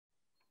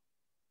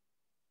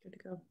Good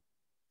to go.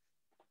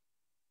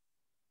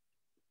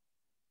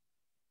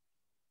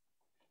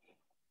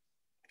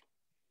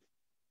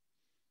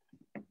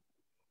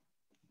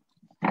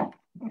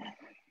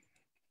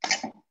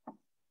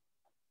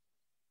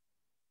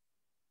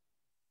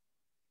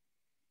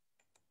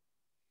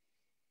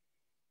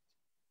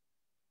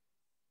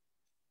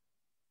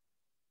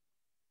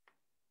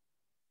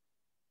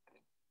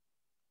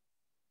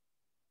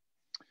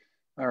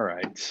 All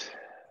right.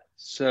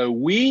 So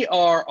we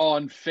are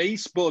on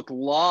Facebook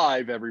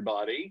Live,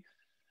 everybody.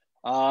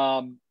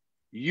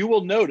 You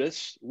will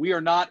notice we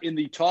are not in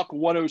the Talk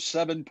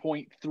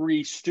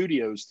 107.3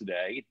 studios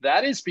today.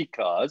 That is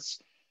because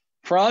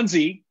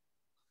Franzi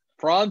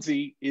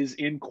is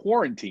in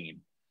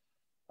quarantine.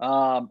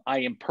 I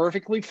am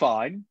perfectly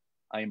fine.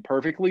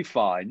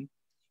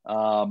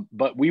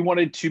 But we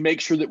wanted to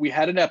make sure that we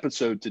had an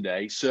episode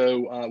today.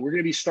 So we're going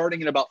to be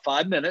starting in about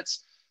 5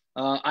 minutes.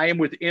 I am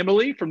with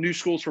Emily from New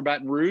Schools for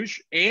Baton Rouge.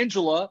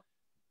 Angela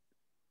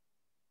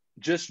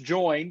just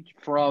joined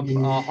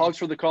from Hogs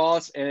for the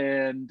Cause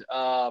and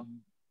Gulf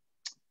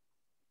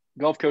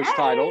Coast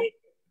Title.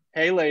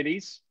 Hey,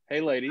 ladies.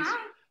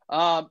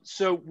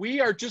 So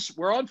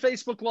we're on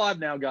Facebook Live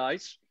now,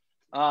 guys.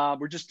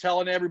 We're just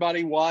telling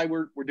everybody why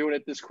we're doing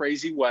it this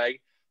crazy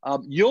way.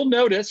 You'll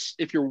notice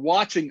if you're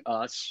watching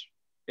us,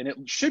 and it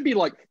should be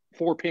like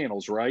 4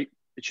 panels, right?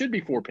 It should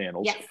be 4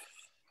 panels. Yes.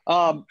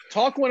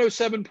 Talk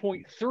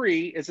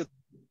 107.3 is a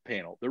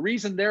panel. The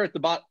reason they're at the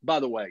bottom,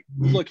 by the way,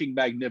 looking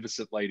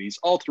magnificent, ladies,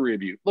 all 3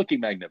 of you looking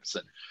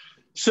magnificent.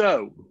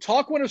 So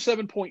Talk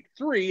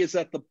 107.3 is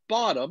at the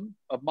bottom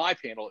of my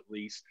panel, at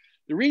least.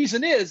 The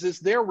reason is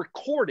they're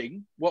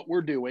recording what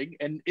we're doing,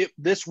 and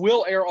this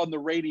will air on the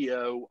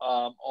radio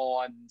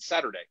on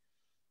Saturday.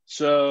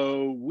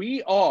 So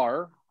we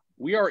are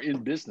in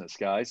business,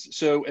 guys.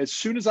 So as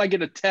soon as I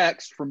get a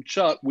text from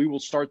Chuck, we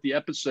will start the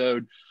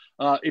episode.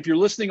 If you're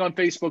listening on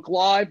Facebook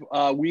Live,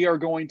 we are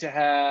going to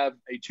have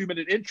a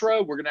 2-minute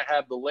intro. We're going to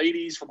have the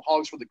ladies from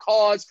Hogs for the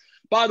Cause.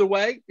 By the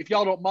way, if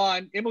y'all don't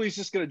mind, Emily's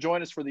just going to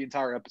join us for the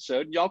entire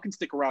episode. Y'all can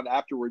stick around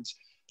afterwards.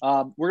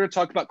 We're going to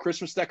talk about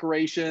Christmas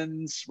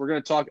decorations. We're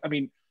going to talk,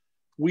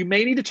 we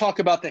may need to talk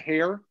about the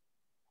hair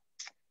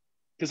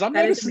because I'm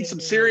noticing some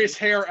serious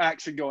hair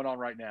action going on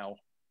right now.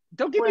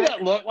 Don't give me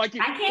that look. I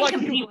can't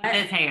compete with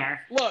this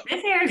hair. Look,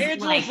 this hair is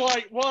Angela's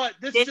like, what?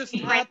 This just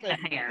happened.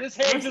 This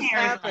hair just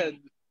happened.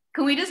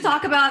 Can we just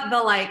talk about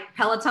the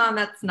Peloton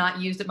that's not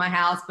used at my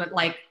house, but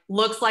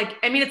looks like,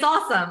 it's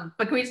awesome.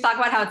 But can we just talk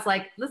about how it's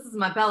this is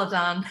my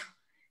Peloton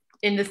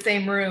in the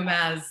same room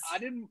as. I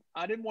didn't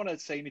want to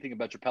say anything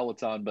about your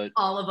Peloton, but.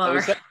 All of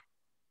our.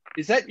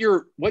 Is that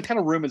what kind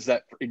of room is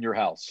that in your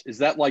house? Is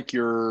that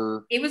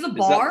your. It was a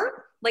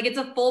bar. It's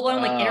a full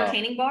blown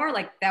entertaining bar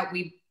that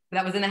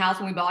was in the house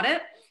when we bought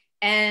it.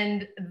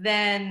 And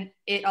then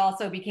it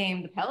also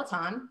became the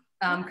Peloton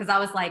because I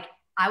was like,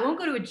 I won't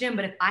go to a gym,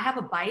 but if I have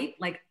a bike,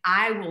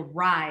 I will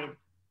ride.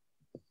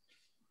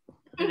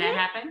 Did that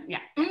happen?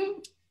 Yeah.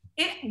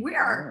 We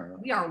are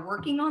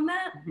working on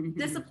that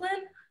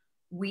discipline.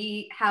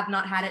 We have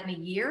not had it in a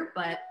year,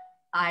 but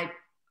I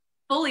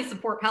fully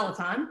support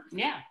Peloton.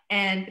 Yeah.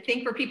 And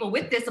think for people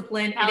with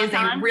discipline, Peloton, it is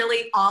a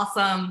really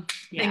awesome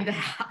thing to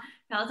have.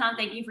 Peloton,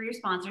 thank you for your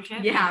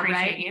sponsorship. Yeah, I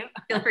appreciate right. You.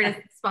 Feel free to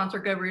sponsor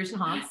Geaux Rouge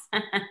and Hogs.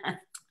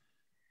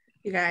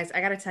 You guys, I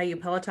got to tell you,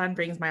 Peloton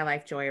brings my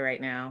life joy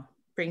right now.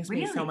 Brings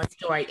me so much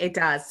joy. It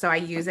does. So I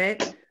use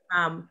it.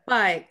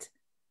 But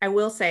I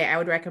will say I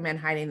would recommend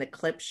hiding the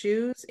clip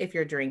shoes if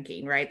you're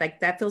drinking, right?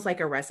 That feels like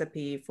a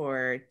recipe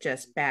for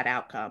just bad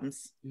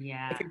outcomes.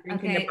 Yeah. If you're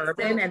drinking the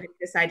bourbon and you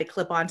decide to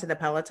clip onto the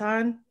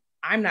Peloton,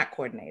 I'm not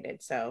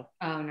coordinated. So.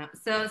 Oh no.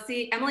 So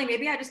see, Emily,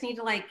 maybe I just need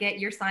to get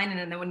your sign in,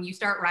 and then when you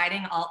start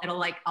riding, I'll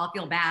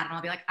feel bad and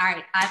I'll be like, all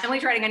right,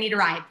 Emily's riding. I need to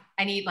ride.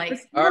 I need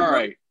All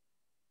right.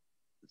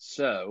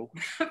 So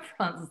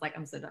Franz is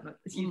I'm so done with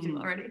this YouTube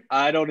already.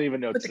 I don't even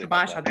know. Put the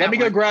kibosh on that. Let me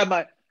go grab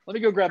my.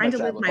 Trying to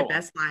live my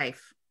best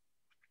life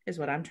is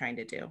what I'm trying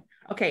to do.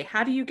 Okay,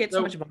 how do you get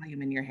so much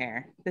volume in your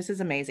hair? This is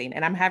amazing,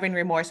 and I'm having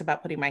remorse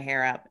about putting my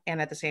hair up, and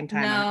at the same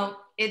time, no,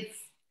 it's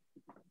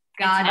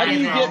God.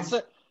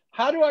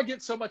 How do I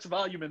get so much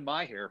volume in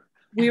my hair?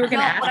 We were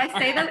gonna. What I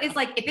say though is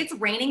if it's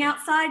raining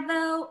outside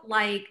though,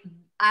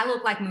 I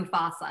look like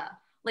Mufasa.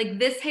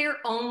 This hair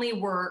only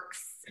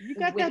works. You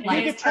got that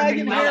big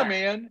Italian hair,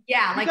 man.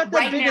 Yeah, you got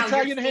that big now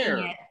Italian you're hair.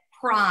 Seeing it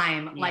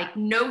prime,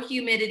 no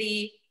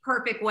humidity,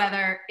 perfect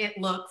weather. It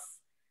looks.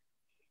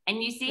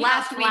 And you see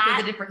last week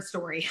was a different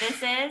story.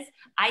 This is.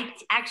 I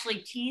actually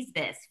teased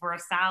this for a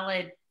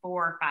solid 4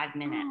 or 5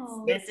 minutes.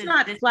 Oh, it's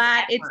not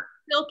flat. It's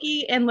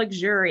silky and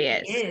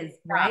luxurious. It is,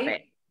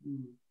 right?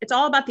 It's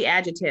all about the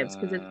adjectives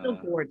because it's still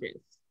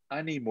gorgeous.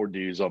 I need more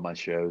dudes on my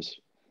shows.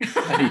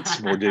 I need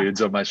some more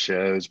dudes on my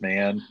shows,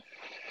 man.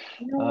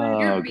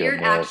 Your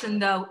beard action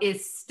though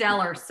is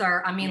stellar,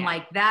 sir.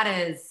 That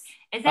is.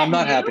 Is that I'm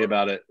not new? happy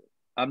about it.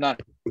 I'm not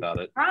happy about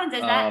it. Franz,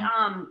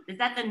 is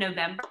that the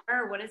November?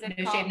 What is it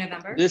called? Shave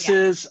November? This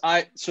is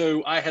I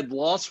had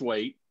lost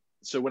weight.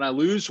 So when I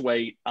lose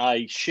weight,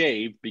 I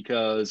shave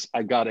because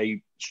I got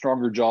a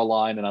stronger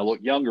jawline and I look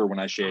younger when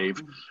I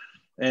shave.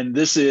 And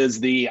this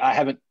is I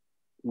haven't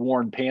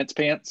worn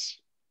pants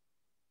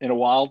in a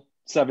while,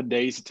 7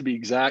 days to be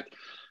exact.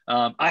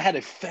 I had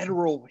a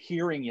federal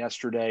hearing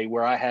yesterday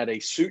where I had a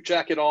suit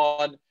jacket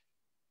on.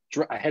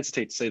 I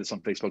hesitate to say this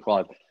on Facebook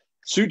Live.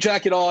 Suit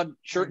jacket on,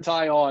 shirt and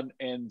tie on,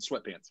 and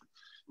sweatpants.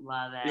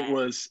 Love it. It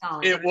was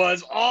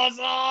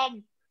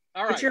awesome.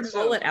 All right. What's your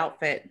mullet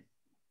outfit?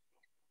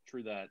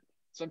 True that.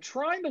 So I'm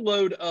trying to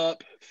load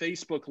up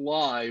Facebook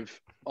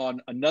Live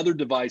on another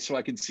device so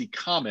I can see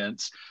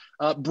comments.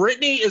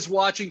 Brittany is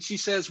watching. She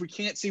says we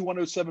can't see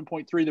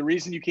 107.3. The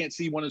reason you can't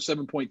see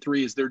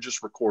 107.3 is they're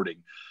just recording.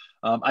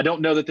 I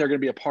don't know that they're going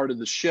to be a part of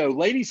the show.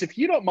 Ladies, if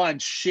you don't mind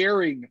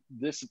sharing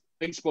this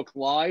Facebook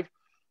Live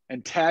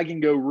and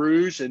tagging Geaux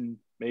Rouge and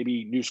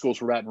maybe New Schools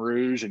for Baton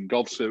Rouge and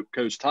Gulf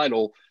Coast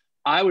Title,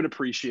 I would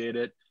appreciate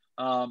it.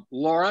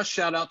 Laura,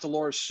 shout out to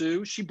Laura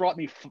Sue. She brought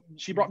me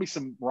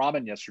some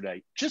ramen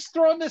yesterday. Just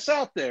throwing this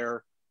out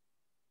there.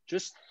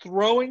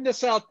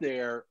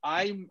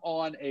 I'm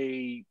on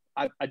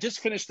I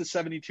just finished the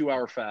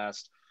 72-hour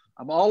fast.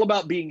 I'm all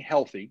about being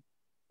healthy,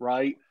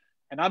 right?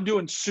 And I'm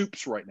doing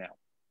soups right now.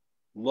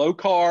 Low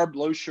carb,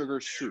 low sugar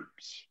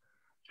soups.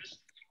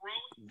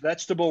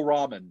 Vegetable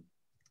ramen.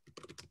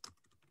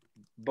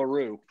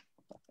 Baru.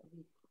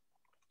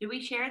 Do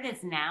we share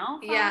this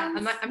now? Yeah,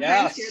 I'm yes.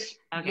 trying to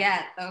share. Okay.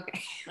 Yeah,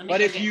 okay.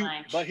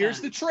 But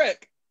here's the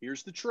trick.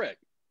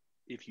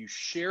 If you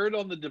share it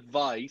on the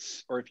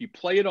device, or if you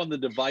play it on the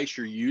device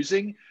you're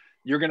using,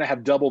 you're going to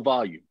have double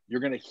volume.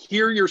 You're going to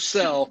hear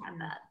yourself.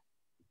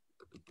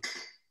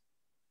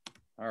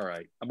 All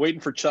right. I'm waiting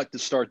for Chuck to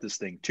start this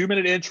thing.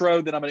 2-minute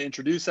intro, then I'm going to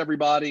introduce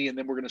everybody, and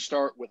then we're going to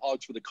start with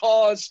Hogs for the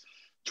Cause.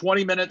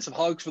 20 minutes of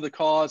Hogs for the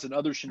Cause and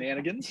other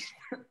shenanigans.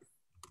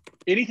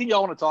 Anything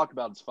y'all want to talk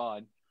about is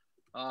fine.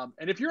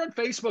 And if you're on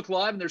Facebook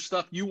Live and there's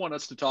stuff you want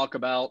us to talk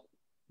about,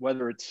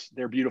 whether it's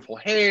their beautiful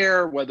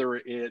hair, whether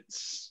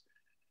it's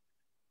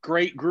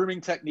great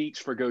grooming techniques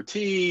for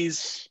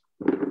goatees.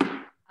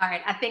 All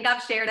right, I think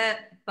I've shared it,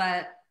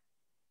 but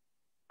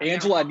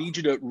Angela, I need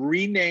you to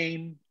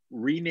rename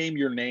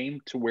your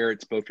name to where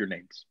it's both your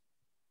names.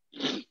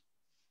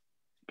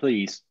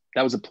 Please.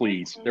 That was a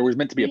please. There was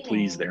meant to be a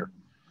please there.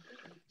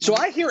 So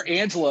I hear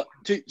Angela.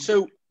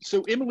 So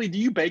Emily, do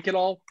you bake at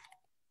all?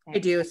 I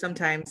do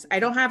sometimes. I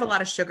don't have a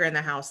lot of sugar in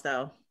the house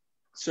though.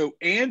 So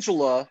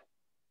Angela,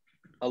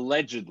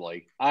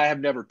 allegedly, I have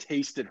never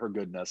tasted her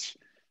goodness.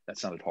 That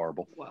sounded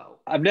horrible. Whoa.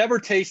 I've never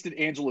tasted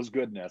Angela's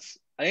goodness.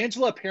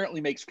 Angela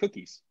apparently makes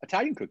cookies,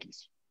 Italian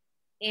cookies.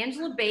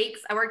 Angela bakes.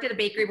 I worked at a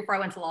bakery before I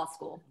went to law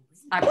school.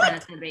 I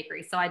apprenticed in a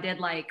bakery. So I did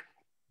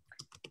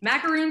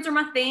macaroons are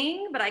my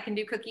thing, but I can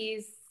do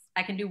cookies.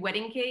 I can do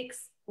wedding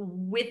cakes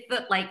with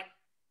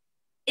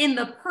in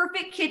the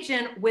perfect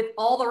kitchen with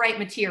all the right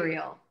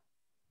material.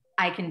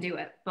 I can do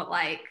it. But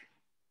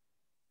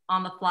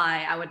on the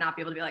fly, I would not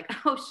be able to be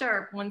oh,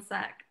 sure, 1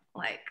 sec.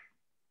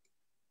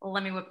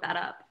 Let me whip that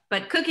up.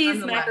 But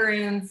cookies,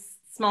 macaroons,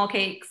 small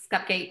cakes,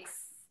 cupcakes,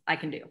 I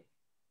can do.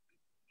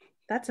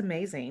 That's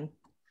amazing.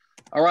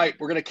 All right,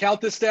 we're going to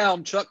count this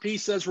down. Chuck P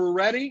says we're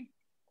ready.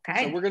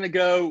 Okay. So we're going to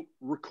go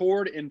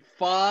record in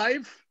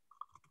 5,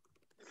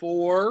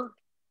 4,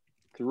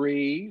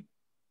 3,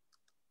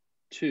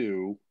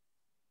 2,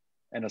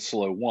 and a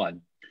slow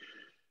 1.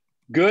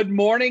 Good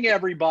morning,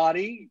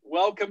 everybody.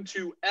 Welcome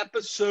to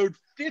episode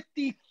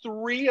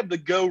 53 of the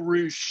Geaux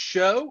Rouge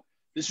Show.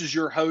 This is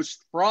your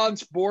host,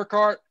 Franz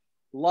Borkhardt,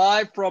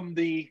 live from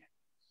the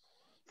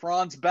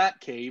Franz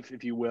Bat Cave,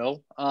 if you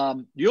will.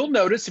 You'll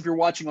notice if you're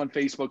watching on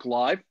Facebook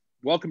Live,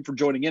 welcome for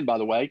joining in, by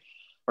the way,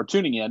 or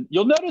tuning in.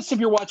 You'll notice if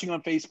you're watching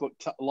on Facebook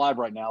Live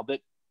right now that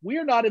we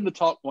are not in the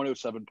Talk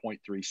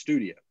 107.3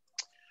 studio.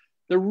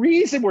 The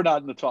reason we're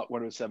not in the Talk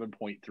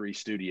 107.3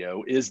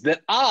 studio is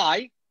that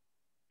I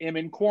am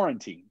in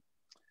quarantine.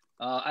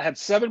 I have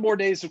 7 more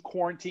days of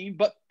quarantine,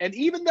 and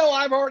even though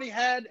I've already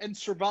had and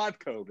survived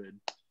COVID,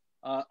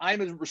 I'm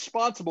a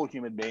responsible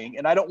human being,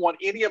 and I don't want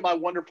any of my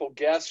wonderful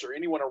guests or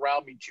anyone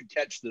around me to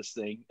catch this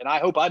thing, and I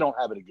hope I don't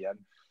have it again.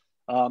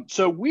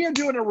 So we are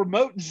doing a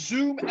remote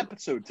Zoom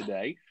episode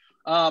today.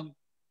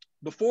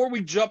 Before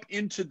we jump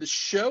into the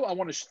show, I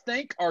want to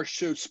thank our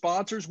show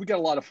sponsors. We got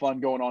a lot of fun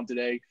going on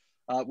today.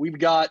 We've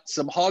got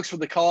some Hogs for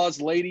the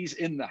Cause ladies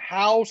in the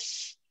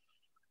house.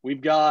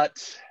 We've got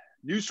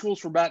New Schools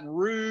for Baton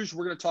Rouge.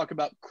 We're going to talk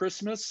about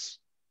Christmas.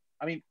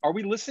 I mean, are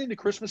we listening to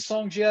Christmas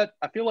songs yet?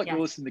 I feel like we're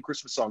listening to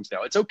Christmas songs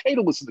now. It's okay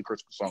to listen to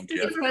Christmas songs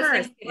yet.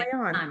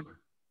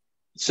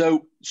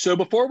 So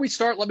before we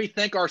start, let me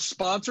thank our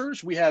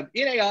sponsors. We have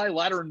NAI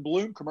Ladder and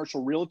Bloom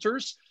Commercial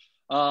Realtors.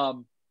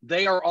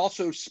 They are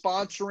also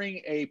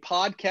sponsoring a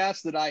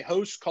podcast that I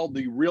host called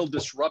The Real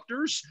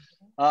Disruptors.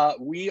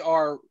 We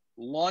are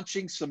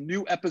launching some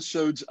new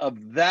episodes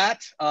of that.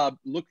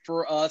 Look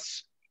for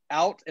us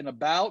out and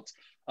about.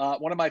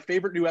 One of my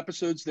favorite new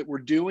episodes that we're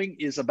doing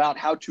is about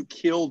how to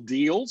kill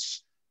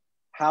deals.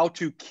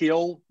 It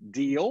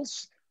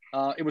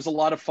was a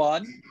lot of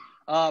fun.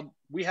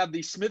 We have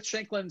the Smith,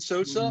 Shanklin &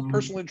 Sosa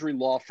personal injury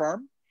law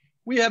firm.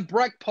 We have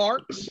Breck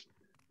Parks.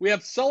 We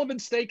have Sullivan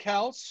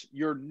Steakhouse,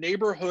 your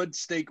neighborhood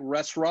steak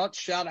restaurant.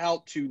 Shout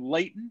out to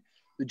Leighton,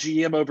 the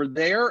GM over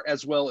there,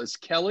 as well as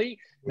Kelly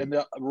and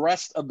the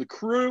rest of the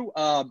crew.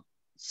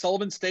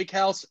 Sullivan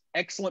Steakhouse,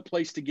 excellent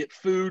place to get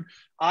food.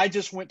 I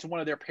just went to one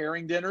of their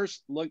pairing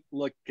dinners. Look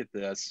at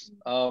this.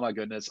 Oh my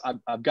goodness.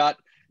 I've got,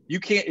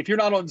 you can't, if you're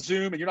not on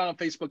Zoom and you're not on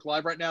Facebook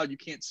Live right now, you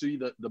can't see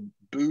the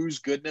booze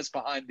goodness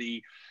behind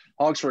the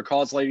Hogs for a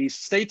Cause, ladies.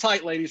 Stay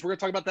tight, ladies. We're going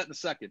to talk about that in a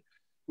second.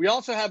 We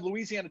also have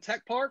Louisiana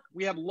Tech Park.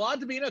 We have La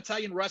Divina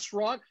Italian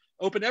Restaurant,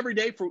 open every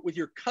day with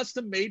your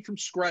custom made from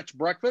scratch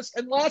breakfast.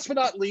 And last but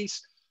not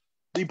least,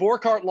 the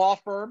Borkart Law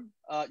Firm,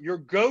 your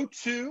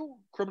go-to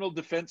criminal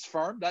defense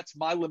firm. That's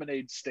my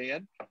lemonade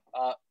stand.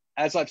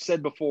 As I've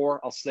said before,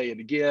 I'll say it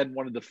again,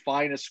 one of the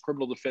finest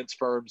criminal defense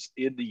firms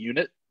in the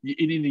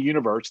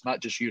universe,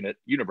 not just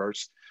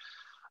universe.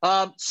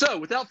 So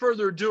without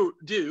further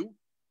ado,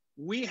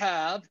 we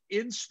have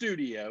in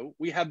studio,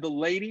 we have the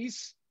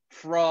ladies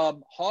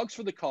from Hogs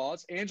for the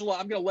Cause. Angela,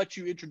 I'm going to let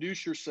you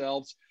introduce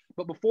yourselves.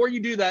 But before you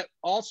do that,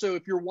 also,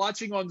 if you're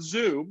watching on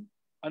Zoom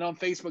and on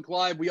Facebook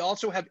Live, we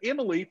also have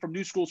Emily from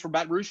New Schools for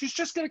Baton Rouge. She's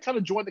just going to kind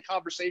of join the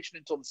conversation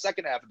until the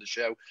second half of the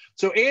show.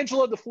 So,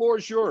 Angela, the floor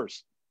is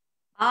yours.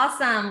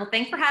 Awesome. Well,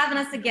 thanks for having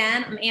us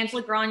again. I'm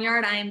Angela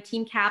Graugnard. I am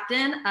team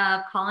captain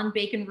of Colin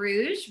Bacon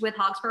Rouge with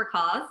Hogs for a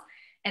Cause.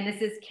 And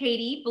this is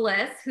Katie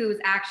Bliss, who's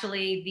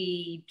actually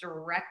the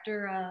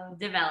director of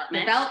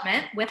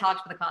development with Hogs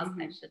for the Cause.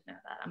 I should know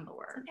that. I'm the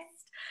worst.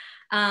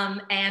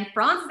 And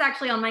Franz is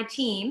actually on my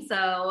team,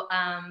 so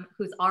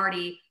who's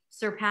already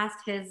surpassed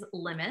his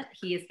limit.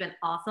 He has been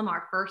awesome.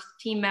 Our first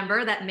team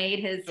member that made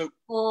his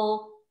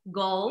full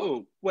goal.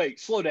 Oh, wait,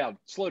 slow down.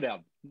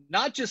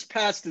 Not just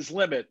past his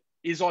limit,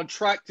 is on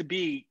track to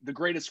be the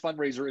greatest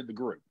fundraiser in the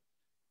group.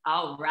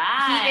 All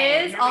right.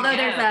 He is, although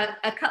there's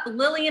a couple,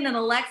 Lillian and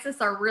Alexis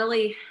are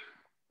really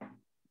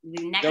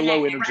they're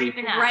low energy.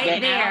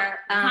 Right there.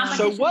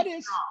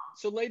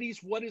 So ladies,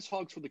 what is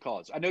Hogs for the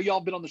Cause? I know y'all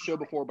been on the show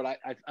before, but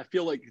I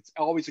feel like it's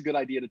always a good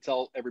idea to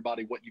tell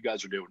everybody what you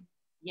guys are doing.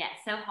 Yes,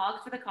 so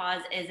Hogs for the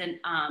Cause is a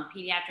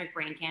pediatric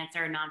brain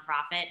cancer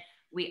nonprofit.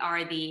 We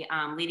are the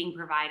leading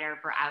provider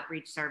for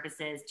outreach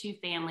services to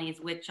families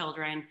with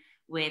children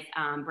with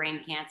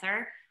brain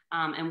cancer.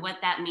 And what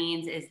that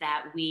means is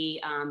that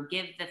we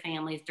give the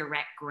families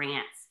direct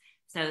grants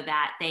so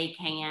that they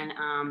can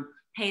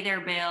pay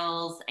their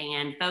bills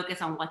and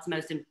focus on what's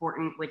most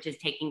important, which is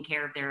taking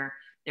care of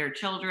their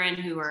children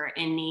who are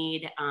in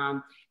need.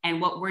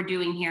 And what we're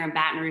doing here in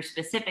Baton Rouge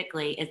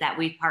specifically is that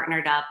we've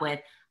partnered up with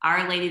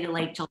Our Lady of the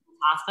Lake Children's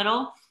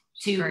Hospital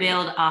to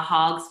build a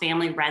Hogs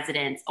family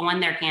residence on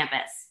their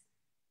campus.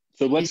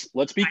 So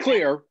let's be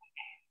clear,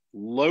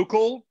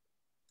 local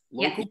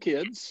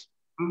kids.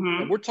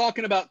 And we're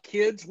talking about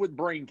kids with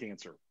brain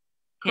cancer.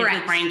 Kids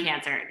with brain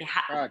cancer.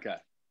 Okay.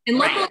 And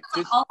local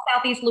all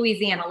Southeast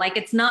Louisiana. Like,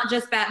 it's not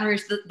just Baton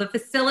Rouge. The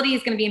facility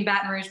is going to be in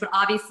Baton Rouge, but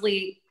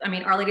obviously, I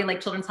mean, Our Lady of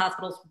Lake Children's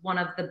Hospital is one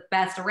of the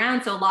best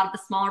around. So a lot of the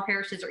smaller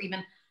parishes are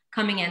even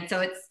coming in.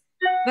 So it's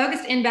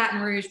focused in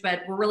Baton Rouge,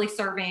 but we're really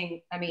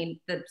serving,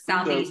 the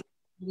Southeast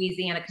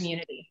Louisiana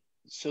community.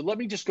 So let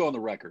me just go on the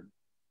record.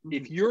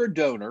 If you're a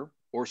donor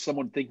or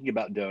someone thinking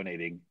about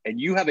donating and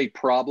you have a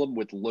problem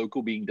with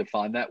local being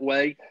defined that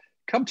way,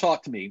 come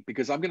talk to me,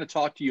 because I'm going to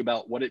talk to you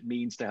about what it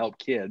means to help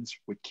kids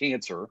with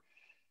cancer.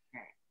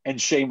 And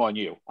shame on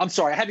you. I'm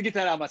sorry. I had to get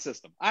that out of my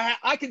system.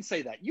 I can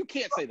say that. You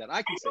can't say that.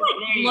 I can say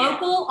that.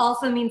 Local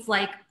also means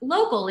like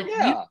local. If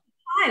you're a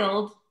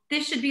child,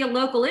 this should be a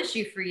local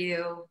issue for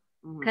you,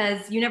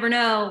 because you never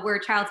know where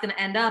a child's going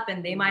to end up.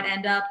 And they might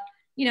end up,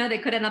 they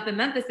could end up in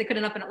Memphis. They could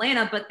end up in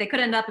Atlanta, but they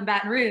could end up in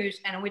Baton Rouge.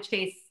 And in which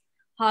case,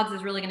 Hogs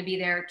is really going to be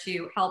there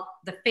to help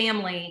the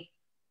family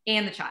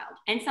and the child.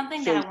 And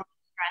something that I want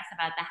to stress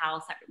about the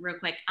house real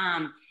quick,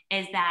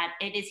 is that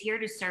it is here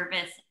to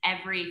service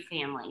every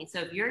family.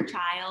 So if your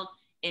child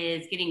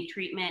is getting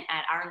treatment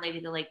at Our Lady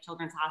of the Lake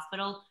Children's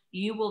Hospital,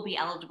 you will be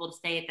eligible to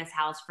stay at this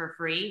house for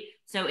free.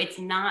 So it's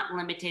not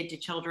limited to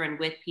children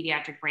with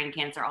pediatric brain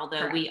cancer,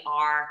 although we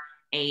are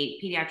a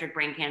pediatric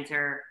brain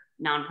cancer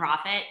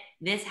nonprofit.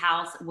 This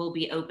house will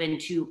be open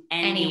to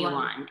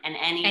anyone and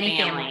any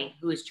family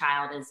whose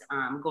child is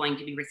going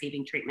to be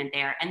receiving treatment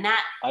there. And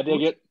that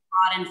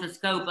broadens the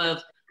scope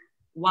of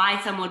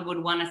why someone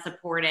would want to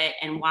support it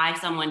and why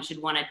someone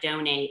should want to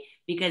donate,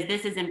 because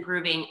this is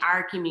improving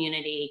our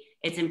community,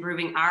 it's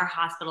improving our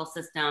hospital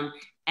system,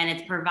 and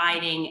it's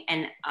providing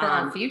for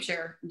our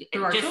future,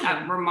 just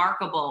a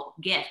remarkable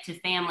gift to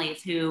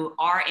families who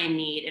are in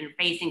need and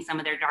facing some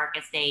of their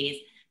darkest days,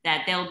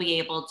 that they'll be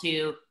able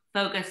to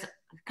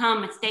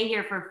come and stay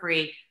here for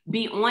free,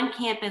 be on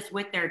campus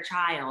with their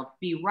child,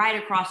 be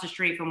right across the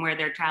street from where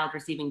their child's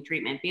receiving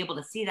treatment, be able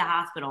to see the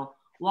hospital,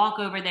 walk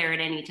over there at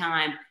any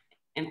time,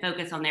 and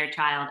focus on their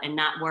child, and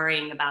not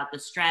worrying about the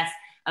stress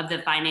of the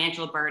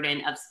financial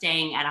burden of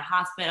staying at a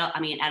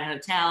at a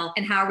hotel.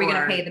 And how are we going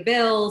to pay the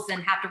bills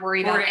and have to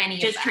worry about any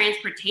just of that.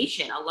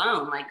 Transportation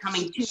alone, like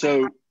coming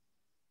to.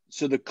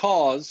 So the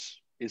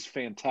cause is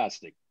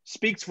fantastic.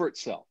 Speaks for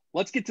itself.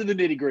 Let's get to the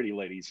nitty gritty,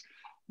 ladies.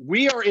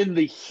 We are in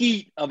the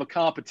heat of a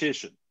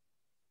competition.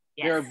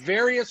 Yes. There are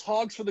various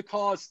Hogs for the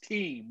Cause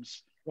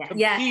teams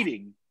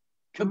competing.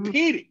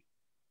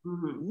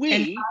 Mm-hmm.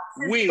 We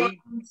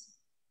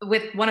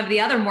with one of the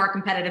other more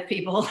competitive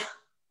people.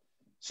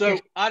 So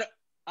I'm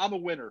a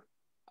winner.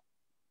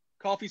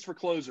 Coffee's for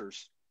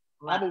closers.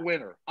 Wow. I'm a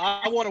winner.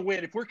 I want to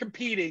win. If we're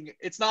competing,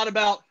 it's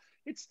about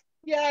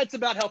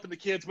helping the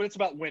kids, but it's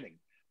about winning.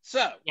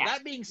 So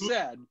that being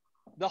said,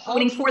 the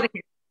Hogs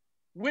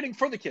winning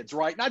for the kids,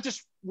 right? Not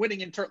just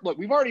winning in turn. Look,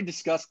 we've already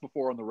discussed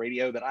before on the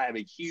radio that I have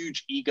a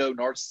huge ego,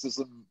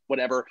 narcissism,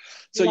 whatever.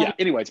 So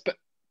anyways, but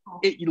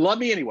you love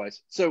me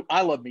anyways. So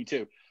I love me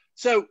too.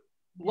 So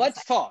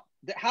let's talk.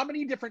 How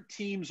many different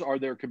teams are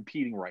there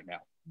competing right now?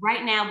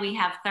 Right now we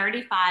have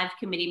 35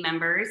 committee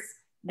members.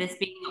 This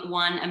being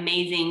one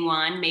amazing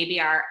one,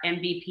 maybe our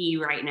MVP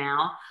right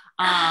now.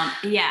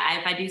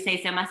 If I do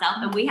say so myself.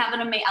 And we have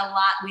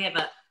we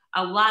have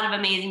a lot of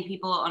amazing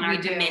people on our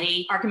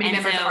committee. Our committee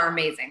members are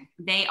amazing.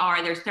 They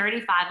are. There's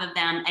 35 of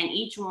them, and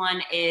each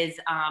one is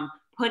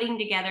putting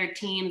together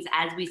teams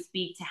as we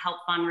speak to help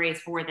fundraise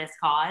for this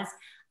cause.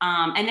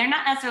 And they're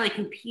not necessarily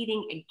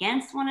competing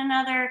against one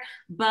another,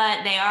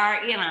 but they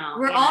are,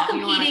 we're all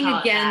competing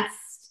against.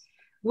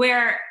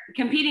 We're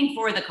competing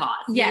for the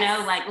cause,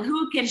 like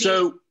who can be.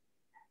 So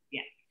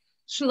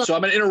I'm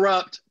going to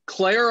interrupt.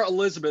 Claire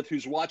Elizabeth,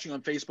 who's watching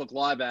on Facebook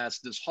Live,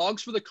 asked, does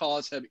Hogs for the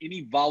Cause have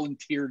any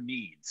volunteer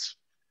needs?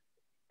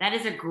 That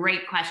is a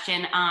great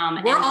question.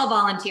 We're all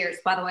volunteers,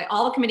 by the way.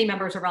 All the committee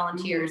members are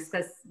volunteers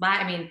because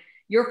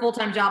your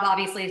full-time job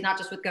obviously is not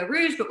just with Geaux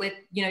Rouge, but with,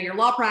 your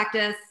law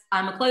practice.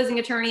 I'm a closing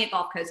attorney at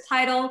Gulf Coast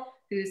Title,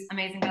 who's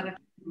amazing.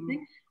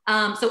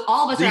 So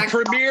all of us are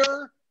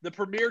the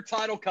premier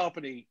title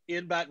company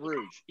in Baton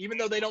Rouge, even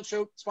though they don't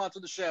sponsor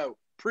the show,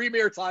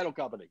 premier title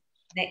company.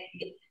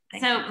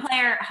 So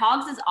Claire,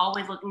 Hogs is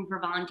always looking for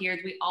volunteers.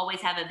 We always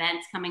have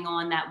events coming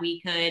on that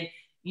we could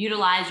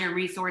utilize your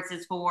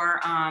resources for.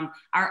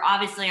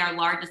 Obviously our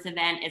largest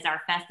event is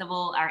our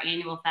festival, our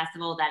annual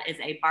festival that is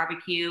a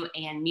barbecue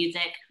and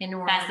music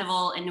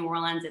festival in New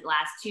Orleans. It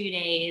lasts 2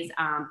 days.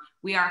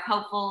 We are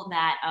hopeful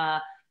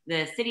that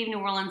the city of New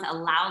Orleans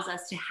allows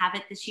us to have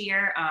it this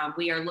year.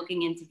 We are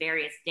looking into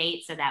various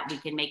dates so that we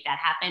can make that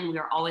happen. We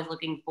are always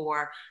looking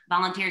for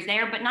volunteers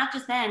there, but not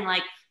just then.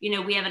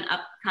 We have an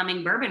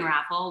upcoming bourbon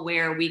raffle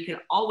where we could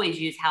always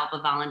use help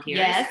of volunteers.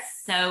 Yes.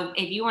 So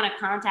if you want to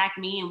contact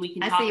me and we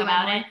can talk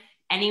about it,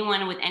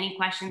 anyone with any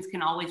questions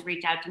can always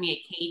reach out to me at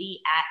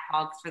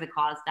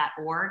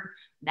katie@hogsforthecause.org.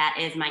 That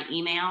is my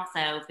email.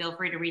 So feel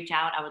free to reach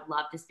out. I would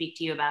love to speak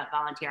to you about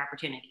volunteer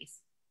opportunities.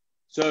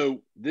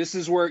 So this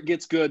is where it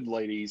gets good,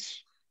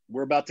 ladies.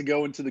 We're about to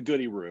go into the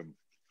goodie room.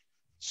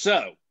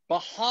 So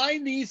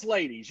behind these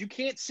ladies, you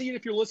can't see it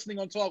if you're listening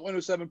on Talk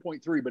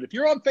 107.3, but if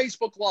you're on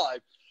Facebook Live,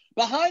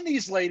 behind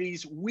these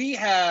ladies, we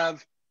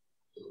have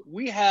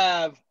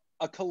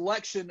a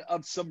collection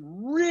of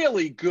some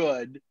really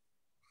good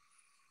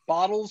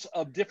bottles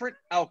of different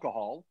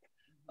alcohol,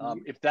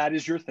 if that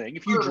is your thing,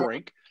 if you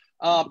drink,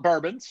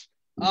 bourbons.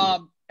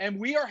 And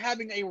we are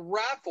having a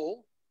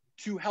raffle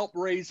to help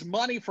raise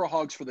money for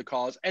Hogs for the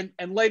Cause. And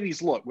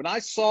ladies, look, when I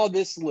saw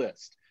this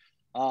list,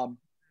 it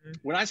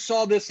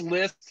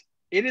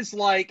is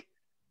like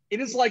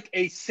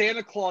a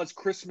Santa Claus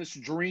Christmas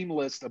dream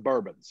list of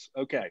bourbons.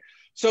 Okay.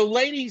 So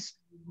ladies,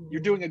 you're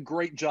doing a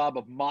great job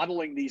of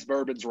modeling these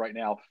bourbons right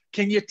now.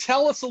 Can you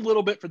tell us a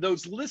little bit, for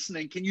those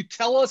listening, can you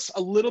tell us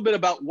a little bit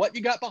about what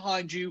you got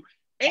behind you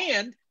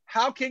and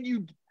how can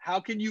you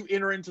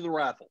enter into the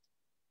raffle?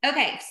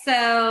 Okay,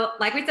 so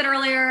like we said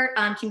earlier,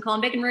 Team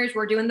Colin Bacon Rouge,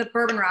 we're doing the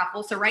bourbon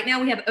raffle. So right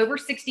now we have over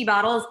 60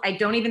 bottles. I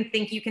don't even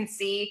think you can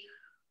see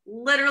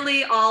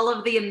literally all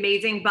of the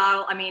amazing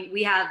bottle.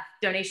 We have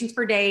donations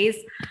for days.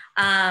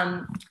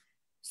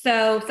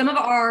 So some of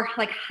our,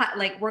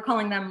 we're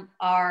calling them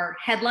our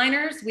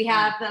headliners. We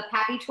have the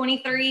Pappy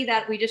 23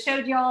 that we just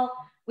showed y'all.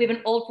 We have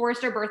an Old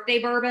Forester birthday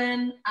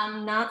bourbon.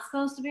 I'm not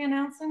supposed to be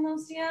announcing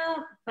those yet,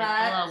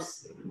 but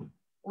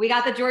we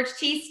got the George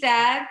T.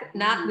 Stagg.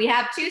 We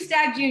have 2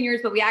 Stagg Juniors,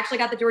 but we actually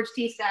got the George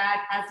T. Stagg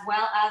as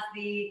well as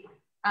the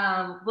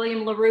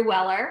William LaRue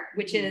Weller,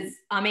 which is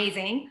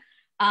amazing.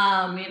 We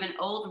have an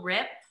Old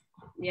Rip.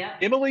 Yeah.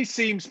 Emily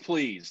seems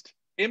pleased.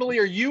 Emily,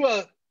 are you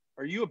a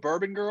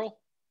bourbon girl?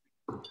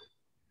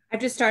 I've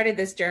just started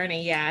this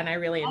journey, and I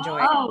really enjoy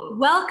it. Oh,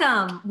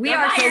 welcome. We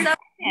are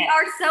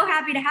so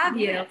happy to have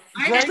you.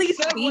 I'm pleased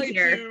to be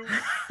here.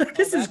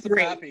 This is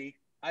great. Pappy.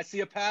 I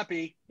see a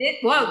Pappy.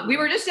 We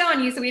were just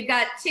showing you. So we've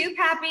got 2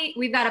 Pappy.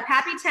 We've got a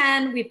Pappy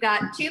 10. We've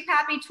got 2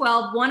 Pappy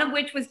 12, one of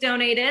which was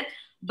donated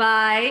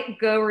by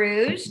Geaux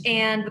Rouge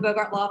and the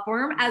Bogart Law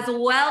Firm, as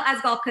well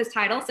as Gulf Coast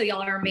Title. So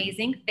y'all are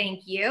amazing.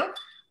 Thank you.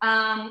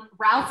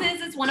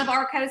 Rouse's is one of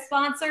our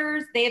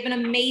co-sponsors. They have been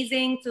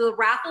amazing. So the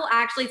raffle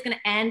actually is going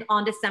to end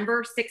on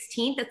December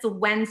 16th. It's a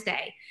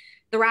Wednesday.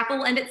 The raffle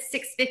will end at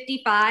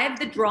 6:55.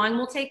 The drawing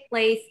will take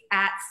place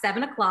at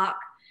 7 o'clock.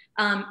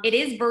 It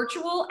is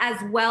virtual as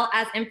well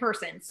as in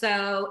person.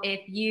 So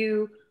if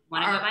you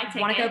want to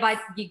go buy,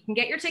 you can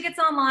get your tickets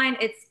online.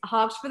 It's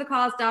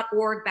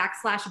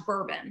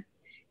hogsforthecause.org/bourbon.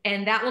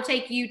 and that will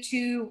take you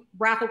to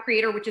Raffle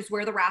Creator, which is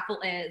where the raffle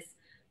is.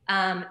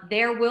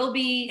 There will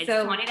be it's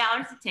 $20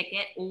 a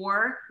ticket,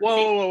 or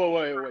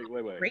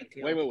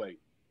wait.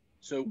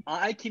 So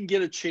I can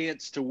get a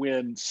chance to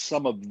win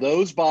some of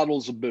those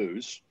bottles of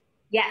booze.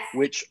 Yes.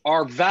 Which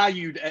are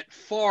valued at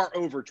far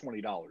over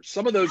 $20.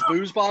 Some of those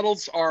booze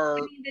bottles are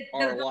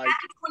the like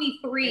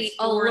 23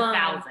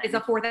 alone is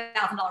a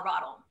 $4,000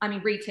 bottle. I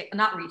mean,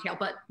 not retail,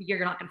 but you're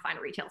not going to find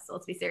a retail. So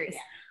let's be serious.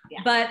 Yeah.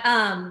 But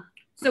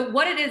so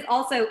what it is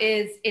also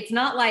is it's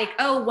not like,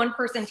 oh, one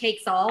person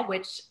takes all,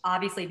 which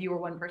obviously if you were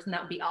one person,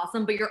 that would be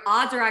awesome. But your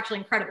odds are actually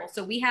incredible.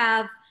 So we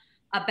have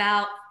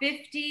about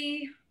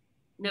 50.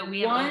 No,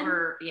 we have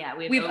over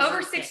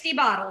 60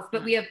 bottles,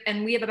 but we have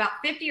about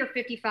 50 or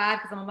 55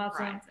 because I'm about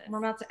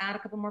to add a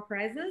couple more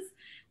prizes.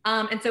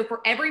 And so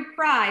for every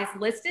prize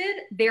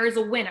listed, there is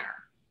a winner.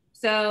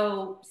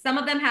 So some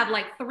of them have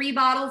like 3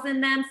 bottles in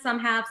them.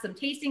 Some have some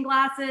tasting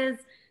glasses.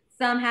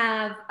 Some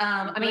have,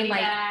 we've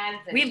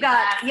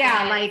got,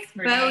 like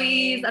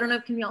Bowies. I don't know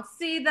if can y'all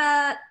see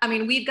that. I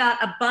mean, we've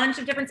got a bunch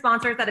of different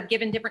sponsors that have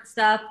given different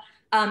stuff.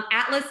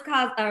 Atlas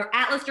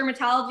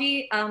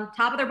Dermatology,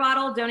 top of their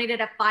bottle,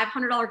 donated a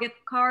 $500 gift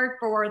card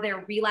for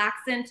their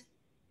relaxant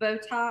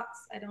Botox.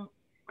 We're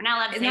not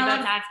allowed to say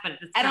Botox, but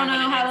I don't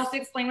know how else to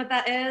explain what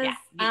that is.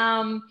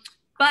 Yeah.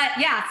 But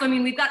yeah, so I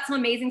mean, we've got some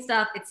amazing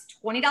stuff. It's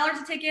 $20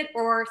 a ticket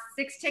or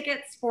 6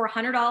 tickets for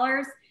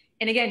 $100.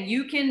 And again,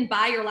 you can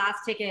buy your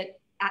last ticket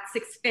at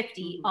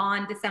 $650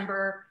 on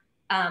December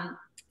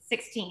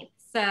 16th.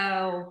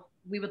 So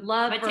we would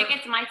love. But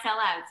tickets might sell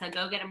out, so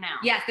go get them now.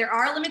 Yes, there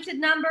are a limited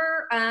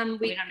number.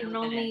 We don't can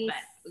know what only. it is,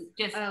 but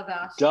just oh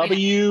gosh.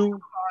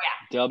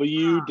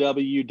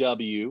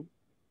 www.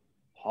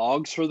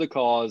 Hogs for the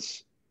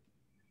Cause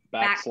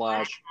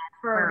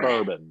 /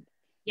 bourbon.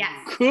 Yes.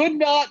 Could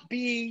not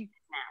be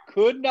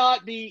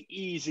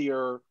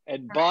easier.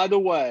 And by the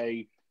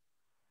way,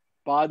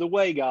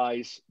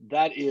 guys,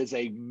 that is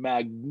a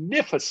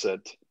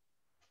magnificent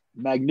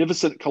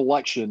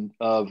collection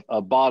of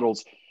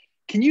bottles.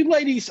 Can you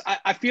ladies,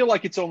 I feel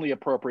like it's only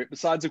appropriate,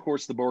 besides, of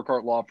course, the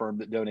Burkhart Law Firm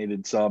that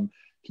donated some.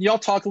 Can y'all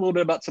talk a little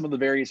bit about some of the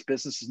various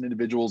businesses and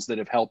individuals that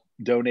have helped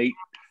donate?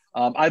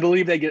 I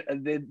believe they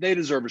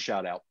deserve a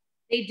shout out.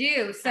 They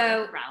do.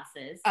 So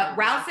Rouse's.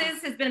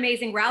 Rouse's has been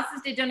amazing.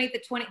 Rouse's did donate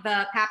the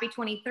Pappy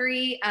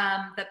 23,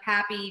 the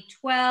Pappy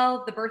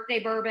 12, the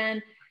birthday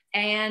bourbon,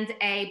 and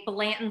a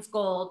Blanton's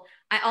Gold.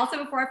 I also,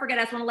 before I forget,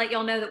 I just want to let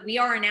y'all know that we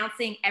are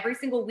announcing every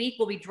single week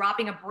we'll be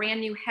dropping a brand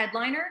new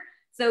headliner.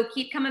 So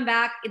keep coming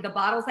back. The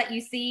bottles that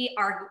you see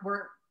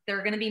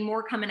they're going to be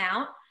more coming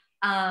out.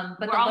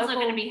 But we're also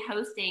going to be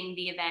hosting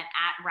the event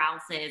at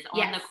Rouse's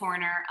on the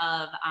corner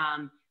of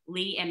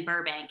Lee and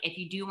Burbank. If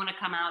you do want to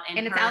come out and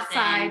it's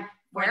outside,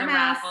 wear a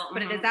mask,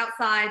 but it is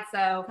outside,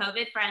 so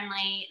COVID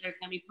friendly. There's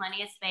going to be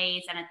plenty of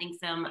space, and I think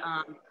some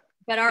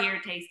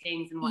beer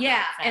tastings and whatnot.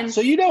 Yeah, and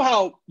so you know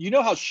how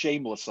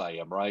shameless I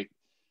am, right?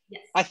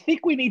 Yes. I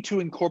think we need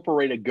to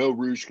incorporate a Geaux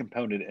Rouge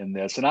component in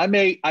this, and I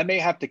may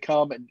have to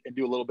come and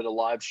do a little bit of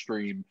live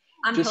stream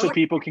so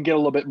people can get a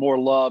little bit more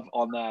love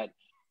on that.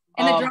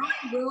 And the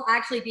drawing will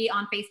actually be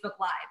on Facebook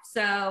Live.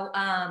 So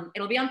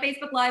it'll be on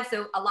Facebook Live.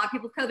 So a lot of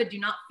people with COVID do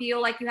not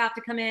feel like you have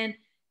to come in.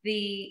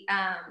 The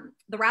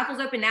raffle's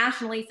open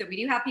nationally. So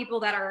we do have people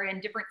that are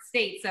in different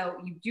states. So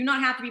you do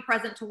not have to be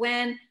present to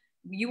win.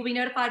 You will be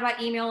notified by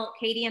email.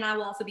 Katie and I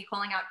will also be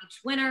calling out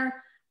each winner.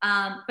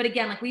 But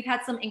again, like we've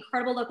had some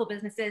incredible local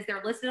businesses.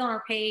 They're listed on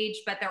our page,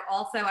 but they're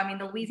also, I mean,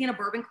 the Louisiana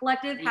Bourbon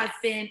Collective has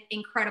been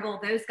incredible.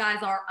 Those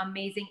guys are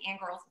amazing, and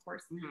girls, of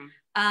course. Mm-hmm.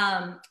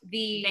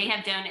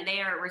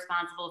 They are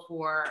responsible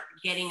for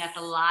getting us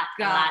a lot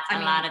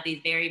of these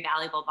very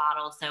valuable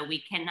bottles. So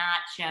we cannot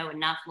show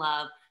enough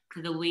love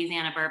to the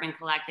Louisiana Bourbon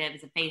Collective.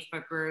 It's a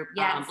Facebook group.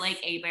 Yes.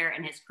 Blake Hebert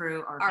and his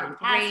crew are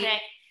fantastic.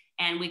 Great.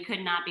 And we could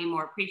not be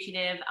more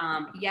appreciative.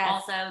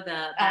 Also,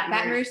 the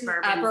Baton Rouge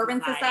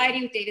Bourbon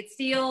Society with David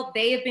Steele,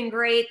 they have been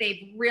great.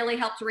 They've really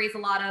helped to raise a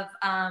lot of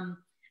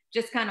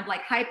just kind of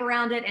like hype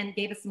around it and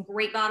gave us some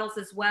great bottles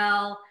as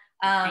well.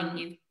 Thank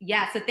you.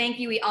 Yeah, so thank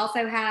you. We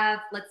also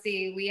have,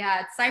 we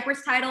had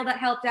Cypress Title that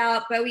helped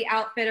out, Bowie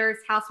Outfitters,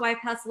 Housewife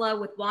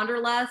Hustla with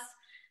Wanderlust.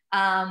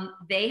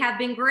 They have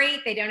been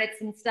great. They donated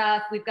some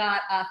stuff. We've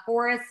got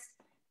Forrest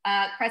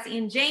Cressy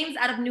and James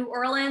out of New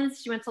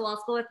Orleans. She went to law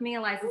school with me.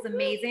 Eliza's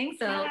amazing.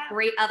 So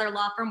great other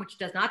law firm, which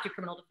does not do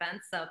criminal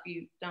defense. So if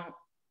you don't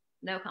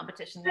know,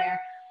 competition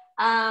there.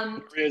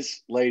 There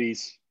is,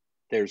 ladies,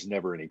 there's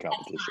never any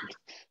competition.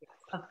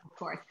 Of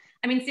course.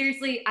 I mean,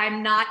 seriously,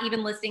 I'm not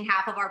even listing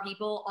half of our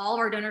people. All of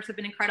our donors have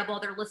been incredible.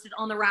 They're listed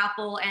on the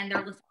raffle and they're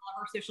listed on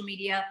all of our social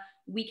media.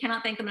 We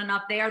cannot thank them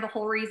enough. They are the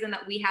whole reason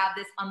that we have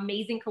this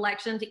amazing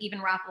collection to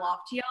even raffle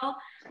off to y'all.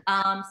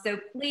 So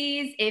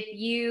please, if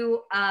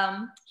you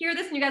hear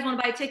this and you guys want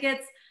to buy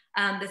tickets,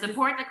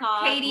 support the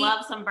cause. Katie,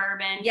 love some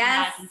bourbon.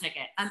 Yes. Buy some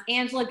tickets.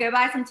 Angela, go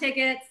buy some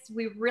tickets.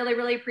 We really,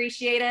 really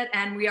appreciate it.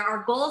 And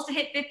our goal is to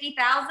hit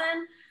 50,000.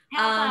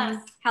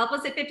 Help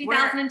us at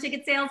 50,000 in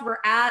ticket sales. We're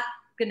at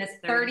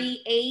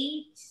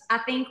 38, I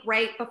think,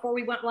 right before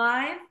we went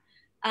live.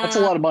 That's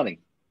a lot of money.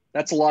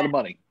 That's a lot of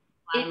money.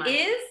 It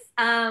is.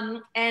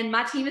 And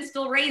my team is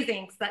still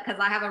raising because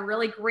I have a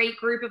really great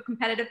group of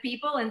competitive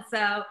people. And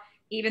so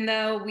even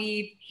though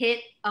we've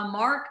hit a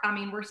mark, I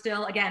mean, we're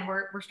still, again,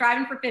 we're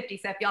striving for 50.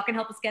 So if y'all can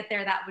help us get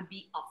there, that would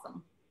be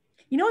awesome.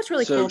 You know what's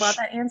really cool about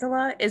that,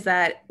 Angela, is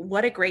that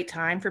what a great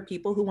time for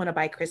people who want to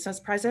buy Christmas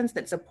presents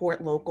that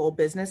support local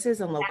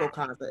businesses and local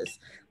causes.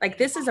 Like,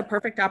 this is a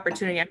perfect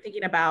opportunity. I'm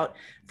thinking about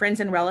friends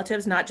and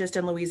relatives, not just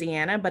in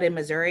Louisiana, but in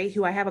Missouri,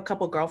 who I have a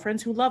couple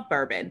girlfriends who love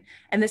bourbon.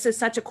 And this is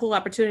such a cool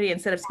opportunity.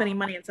 Instead of spending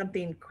money on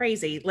something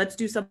crazy, let's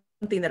do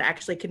something that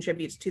actually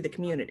contributes to the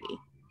community.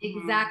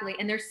 Exactly.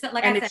 And there's,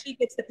 like and I said, if she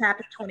gets the pack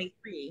of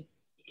 23,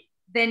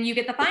 then you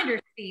get the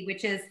finder's fee,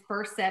 which is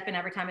first sip, and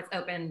every time it's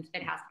opened,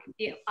 it has to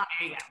be you.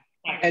 There you go.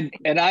 And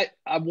I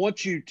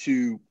want you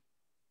to,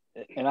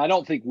 and I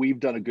don't think we've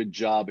done a good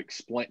job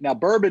explain. Now,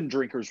 bourbon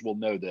drinkers will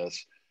know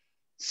this.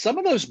 Some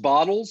of those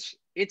bottles,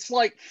 it's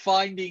like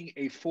finding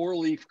a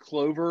 4-leaf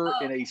clover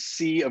in a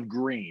sea of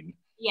green.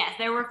 Yes,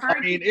 they're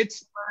referring to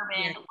it's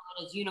bourbon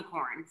as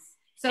unicorns.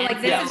 So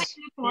like this is a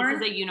unicorn.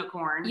 This is a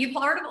unicorn. You've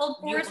heard of Old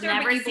Forester,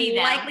 but you've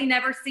likely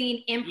never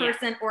seen in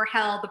person or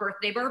held the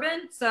birthday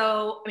bourbon.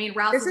 So I mean,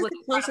 Ralph, this is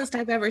the closest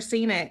I've ever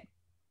seen it.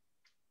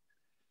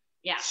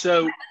 Yeah.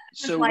 So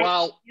like,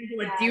 while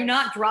do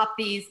not drop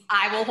these,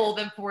 I will hold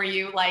them for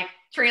you. Like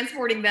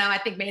transporting them, I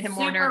think made him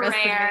more nervous.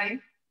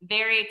 Rare,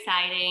 very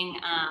exciting.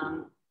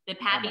 The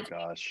Pappy, oh my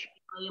gosh.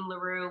 William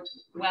LaRue,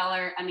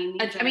 Weller. I mean,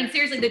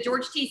 seriously, the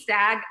George T.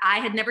 Stagg, I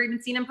had never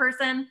even seen in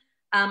person.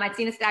 I'd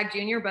seen a Stagg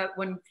Junior, but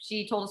when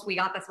she told us we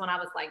got this one, I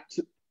was like,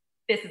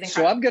 "This is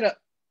incredible." So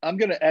I'm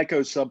gonna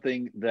echo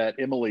something that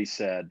Emily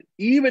said.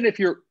 Even if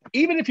you're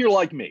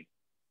like me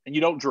and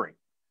you don't drink,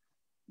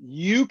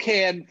 you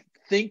can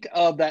think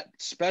of that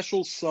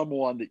special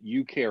someone that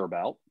you care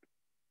about,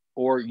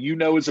 or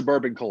is a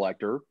bourbon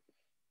collector,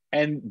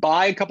 and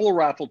buy a couple of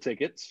raffle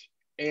tickets.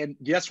 And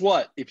guess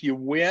what? If you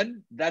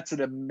win, that's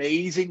an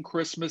amazing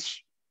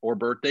Christmas or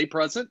birthday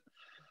present.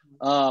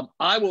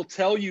 I will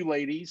tell you,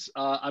 ladies,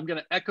 I'm going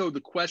to echo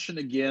the question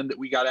again that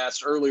we got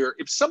asked earlier.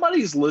 If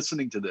somebody's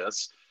listening to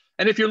this,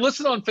 and if you're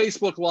listening on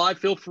Facebook Live,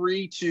 feel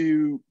free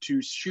to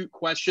shoot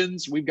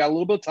questions. We've got a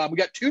little bit of time. We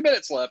got 2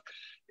 minutes left.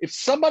 If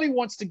somebody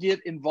wants to get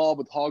involved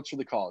with Hogs for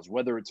the Cause,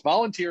 whether it's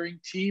volunteering,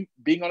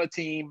 being on a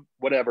team,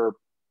 whatever,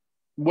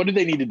 what do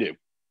they need to do?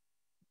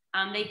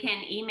 They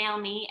can email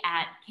me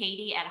at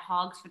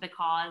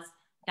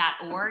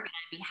katie@hogsforthecause.org. And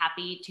I'd be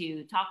happy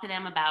to talk to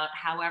them about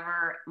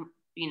however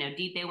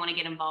deep they want to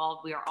get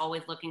involved. We are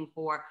always looking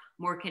for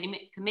more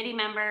committee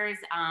members,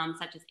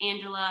 such as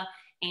Angela,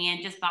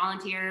 and just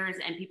volunteers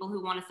and people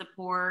who want to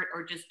support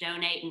or just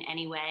donate in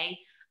any way.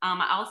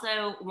 I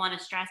also want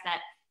to stress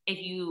that if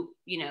you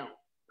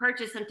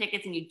purchase some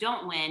tickets and you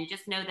don't win,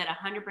 just know that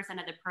 100%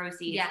 of the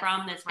proceeds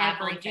from this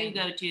raffle do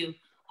go to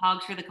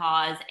Hogs for the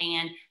Cause.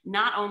 And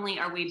not only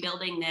are we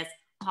building this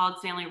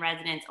Hogs family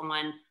residence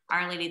on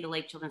Our Lady of the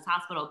Lake Children's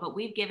Hospital, but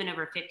we've given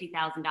over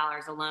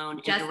 $50,000 alone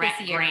in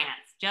direct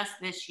grants just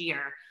this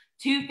year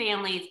to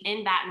families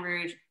in Baton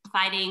Rouge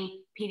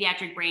fighting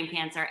pediatric brain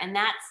cancer. And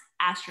that's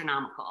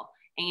astronomical.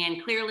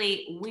 And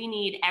clearly we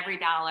need every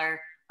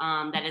dollar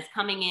that is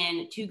coming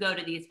in to go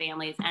to these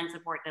families and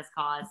support this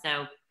cause.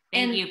 So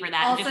thank you for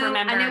that. Also, just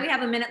remember, I know we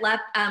have a minute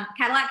left.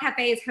 Cadillac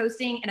Cafe is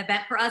hosting an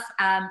event for us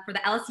for the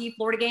LSU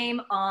Florida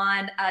game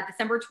on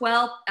December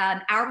 12th,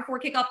 an hour before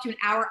kickoff to an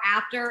hour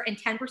after, and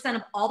 10%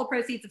 of all the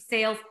proceeds of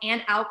sales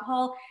and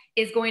alcohol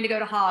is going to go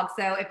to Hogs.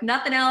 So if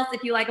nothing else,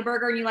 if you like a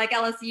burger and you like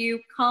LSU,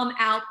 come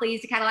out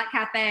please to Cadillac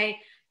Cafe.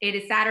 It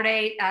is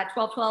Saturday,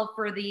 12/12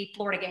 for the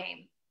Florida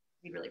game.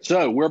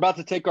 So we're about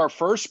to take our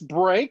first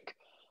break.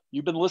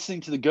 You've been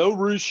listening to the Geaux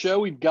Rouge Show.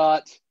 We've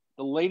got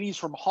the ladies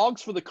from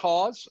Hogs for the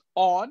Cause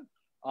on.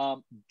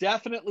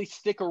 Definitely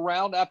stick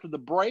around after the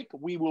break.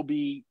 We will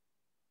be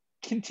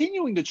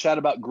continuing to chat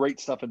about great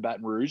stuff in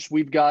Baton Rouge.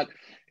 We've got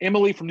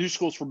Emily from New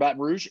Schools for Baton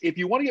Rouge. If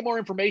you want to get more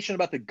information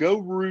about the Geaux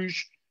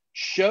Rouge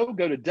Show,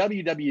 go to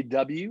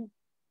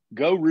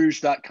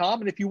www.gauxrouge.com.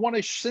 And if you want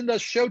to send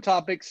us show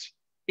topics,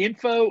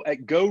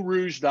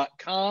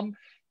 info@gauxrouge.com.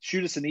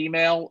 Shoot us an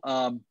email.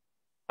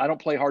 I don't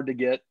play hard to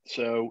get.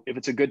 So if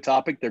it's a good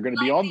topic, they're going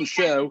to be on the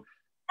show.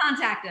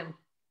 Contact them.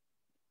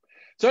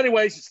 So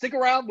anyways, stick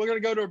around. We're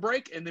going to go to a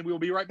break, and then we'll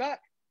be right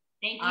back.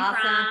 Thank you, awesome.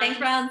 Franz. Thanks,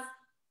 Franz.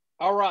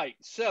 All right.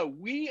 So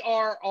we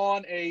are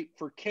on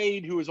for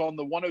Cade, who is on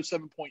the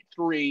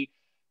 107.3.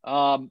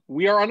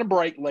 We are on a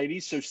break,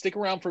 ladies. So stick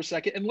around for a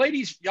second. And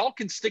ladies, y'all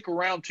can stick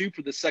around, too,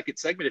 for the second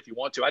segment if you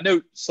want to. I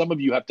know some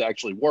of you have to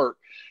actually work.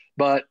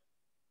 But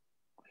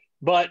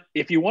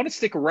if you want to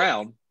stick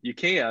around, you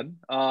can.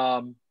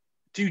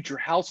 Dude, your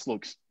house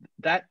looks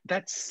that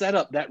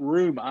setup, that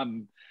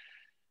room.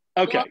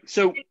 Okay.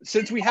 So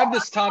since we have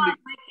this time, my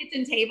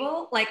kitchen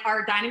table, like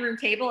our dining room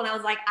table, and I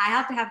was like, I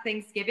have to have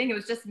Thanksgiving. It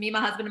was just me, my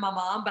husband, and my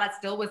mom, but I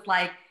still was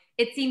like,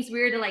 it seems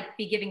weird to like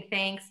be giving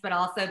thanks, but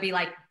also be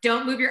like,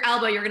 don't move your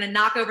elbow. You're gonna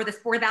knock over this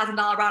 $4,000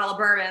 bottle of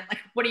bourbon. Like,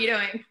 what are you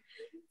doing?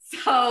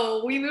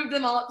 So we moved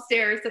them all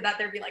upstairs so that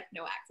there'd be like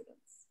no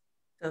accidents.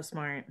 So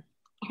smart.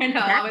 I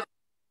know.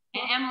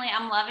 And Emily,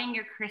 I'm loving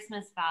your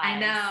Christmas vibes. I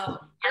know.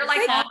 You're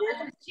like all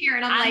Christmas cheer,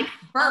 and I'm like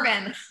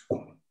bourbon.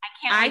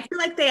 I feel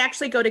like they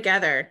actually go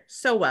together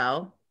so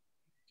well.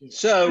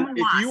 So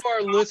if you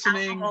are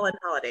listening,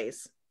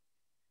 holidays.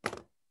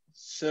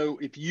 So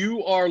if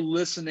you are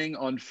listening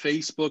on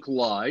Facebook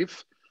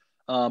Live,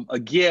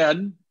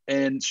 again,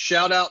 and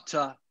shout out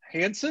to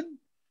Hanson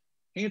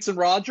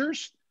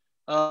Rogers,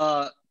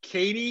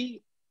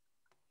 Katie.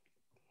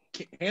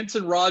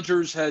 Hanson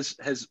Rogers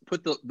has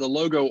put the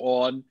logo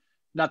on,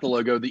 not the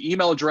logo, the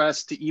email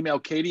address to email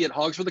Katie at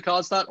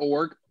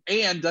hogsforthecause.org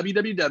and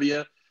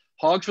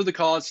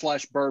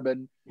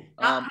www.hogsforthecause/bourbon.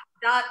 Was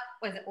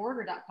it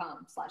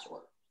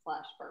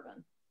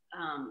order.com/bourbon?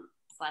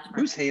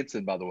 Who's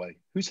Hanson, by the way?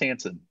 Who's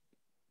Hanson?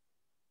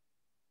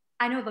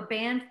 I know the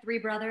band Three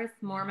Brothers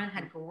Mormon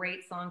had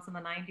great songs in the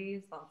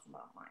 90s. That's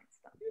about my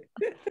stuff.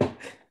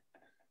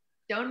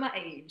 Don't my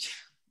age.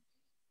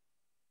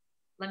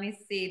 Let me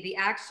see the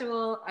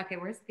actual. Okay,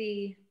 where's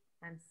the?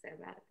 I'm so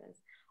bad at this.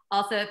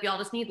 Also, if y'all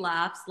just need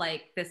laughs,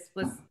 like this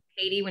was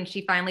Katie when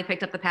she finally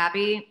picked up the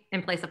pappy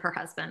in place of her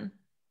husband.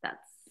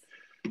 That's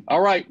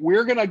all right.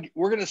 We're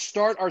gonna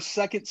start our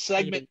second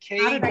segment.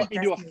 Cade,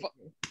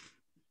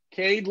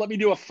 let me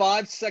do a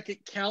 5-second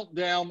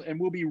countdown, and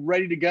we'll be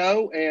ready to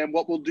go. And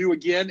what we'll do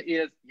again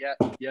is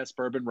yes,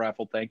 Bourbon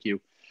Raffle. Thank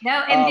you. No,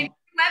 and give me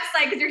the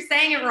website because you're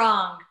saying it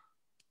wrong.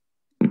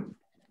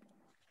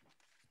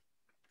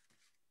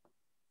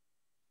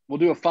 We'll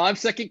do a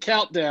 5-second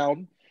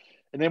countdown,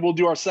 and then we'll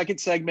do our second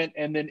segment.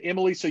 And then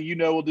Emily, so you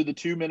know, we'll do the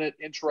 2-minute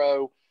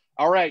intro.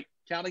 All right,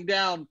 counting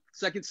down.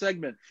 Second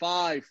segment.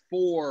 5,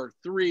 4,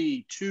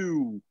 3,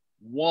 2,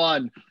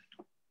 1.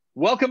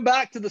 Welcome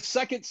back to the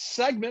second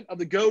segment of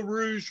the Geaux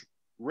Rouge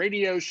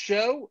radio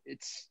show.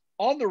 It's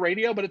on the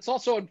radio, but it's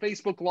also on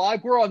Facebook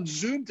Live. We're on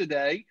Zoom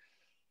today.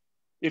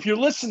 If you're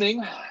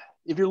listening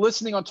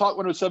on Talk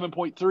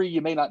 107.3,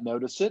 you may not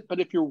notice it. But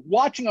if you're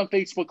watching on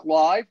Facebook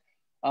Live,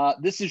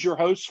 this is your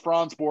host,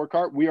 Franz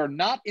Borkart. We are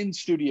not in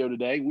studio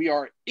today. We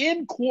are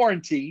in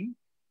quarantine,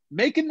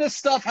 making this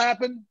stuff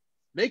happen,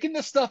 making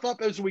this stuff up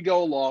as we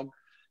go along.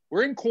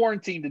 We're in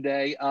quarantine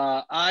today.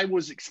 I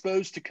was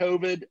exposed to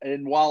COVID,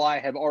 and while I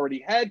have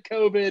already had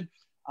COVID,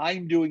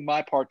 I'm doing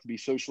my part to be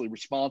socially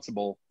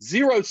responsible.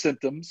 Zero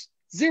symptoms.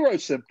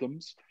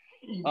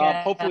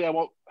 Yeah.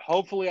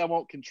 Hopefully I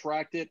won't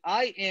contract it.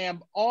 I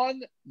am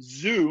on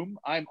Zoom.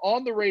 I'm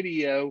on the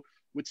radio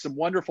with some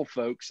wonderful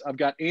folks. I've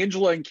got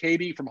Angela and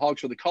Katie from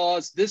Hogs for the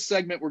Cause. This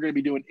segment, we're going to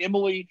be doing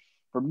Emily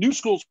from New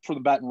Schools for the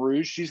Baton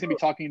Rouge. She's going to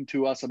be talking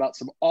to us about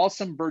some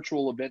awesome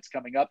virtual events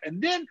coming up.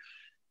 And then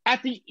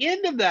at the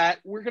end of that,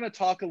 we're going to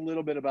talk a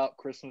little bit about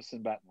Christmas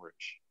in Baton Rouge.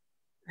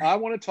 I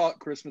want to talk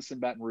Christmas in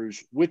Baton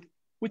Rouge with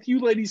you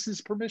ladies'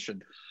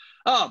 permission.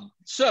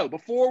 So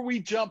before we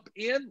jump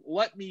in,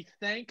 let me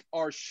thank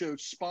our show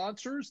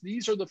sponsors.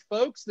 These are the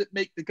folks that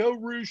make the Geaux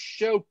Rouge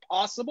Show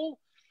possible.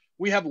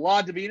 We have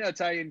La Divina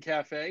Italian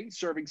Cafe,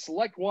 serving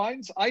select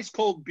wines,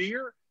 ice-cold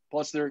beer,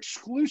 plus their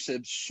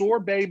exclusive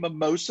sorbet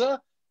mimosa.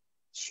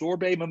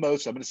 Sorbet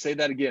mimosa. I'm going to say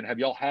that again. Have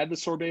y'all had the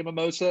sorbet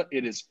mimosa?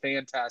 It is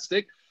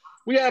fantastic.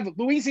 We have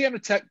Louisiana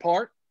Tech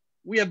Park.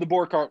 We have the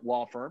Borkart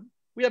Law Firm.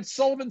 We have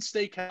Sullivan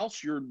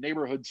Steakhouse, your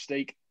neighborhood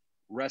steak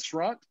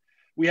restaurant.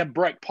 We have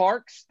Breck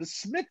Parks, the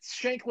Smith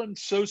Shanklin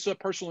Sosa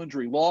Personal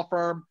Injury Law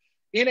Firm,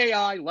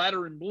 NAI,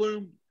 Ladder and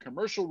Bloom,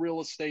 commercial real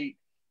estate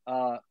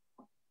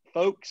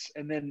folks.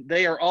 And then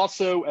they are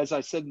also, as I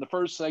said in the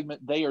first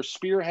segment, they are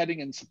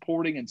spearheading and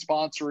supporting and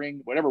sponsoring,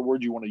 whatever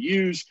word you want to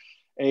use,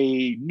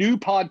 a new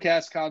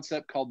podcast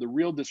concept called The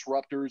Real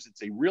Disruptors.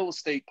 It's a real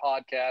estate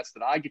podcast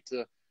that I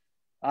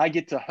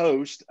get to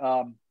host.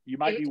 You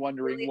might be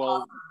wondering, really well,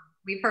 awesome.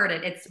 We've heard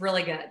it. It's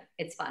really good.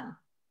 It's fun.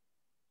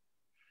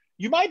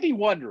 You might be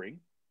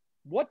wondering,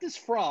 what does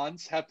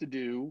Franz have to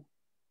do?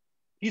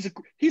 He's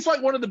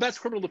like one of the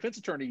best criminal defense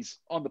attorneys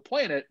on the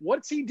planet.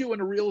 What's he doing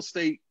a real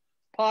estate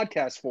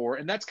podcast for?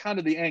 And that's kind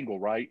of the angle,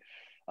 right?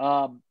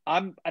 I'm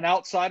an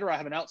outsider. I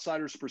have an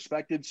outsider's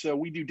perspective. So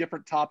we do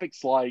different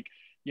topics like,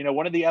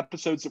 one of the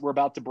episodes that we're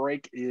about to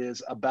break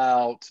is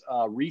about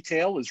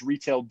retail. Is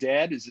retail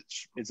dead? Is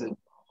it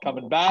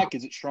coming back?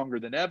 Is it stronger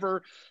than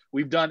ever?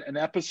 We've done an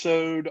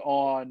episode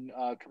on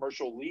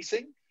commercial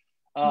leasing.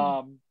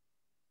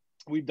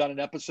 We've done an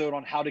episode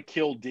on how to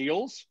kill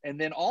deals. And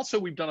then also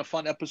we've done a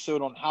fun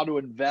episode on how to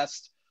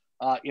invest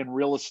in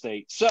real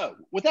estate. So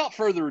without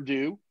further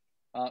ado,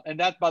 and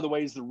that, by the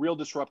way, is The Real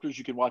Disruptors.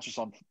 You can watch us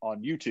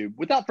on YouTube.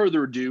 Without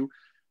further ado,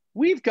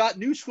 we've got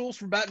New Schools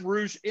from Baton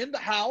Rouge in the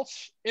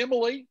house.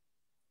 Emily,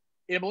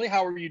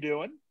 how are you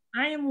doing?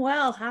 I am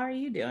well. How are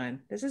you doing?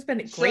 This has been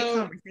a great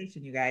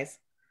conversation, you guys.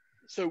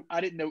 So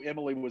I didn't know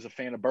Emily was a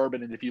fan of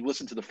bourbon. And if you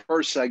listen to the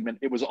first segment,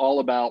 it was all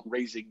about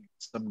raising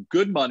some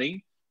good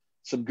money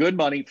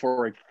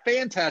for a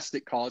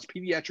fantastic cause,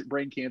 pediatric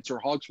brain cancer,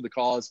 Hogs for the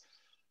Cause.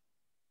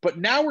 But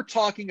now we're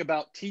talking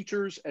about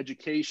teachers,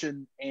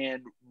 education,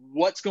 and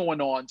what's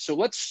going on. So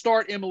let's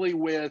start, Emily,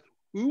 with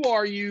who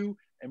are you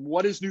and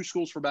what is New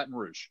Schools for Baton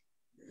Rouge?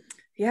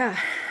 Yeah.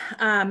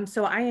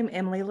 So I am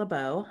Emily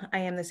LeBeaux. I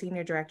am the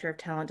Senior Director of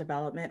Talent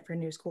Development for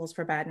New Schools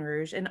for Baton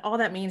Rouge. And all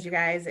that means, you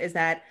guys, is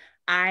that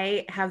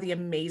I have the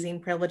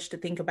amazing privilege to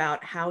think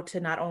about how to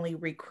not only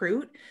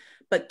recruit,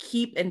 but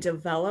keep and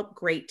develop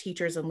great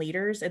teachers and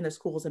leaders in the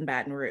schools in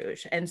Baton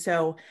Rouge. And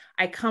so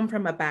I come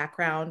from a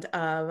background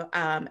of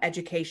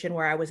education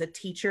where I was a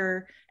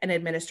teacher, an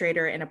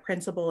administrator, and a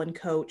principal and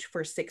coach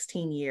for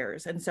 16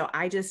 years. And so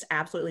I just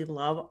absolutely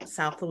love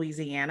South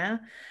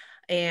Louisiana.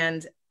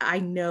 And I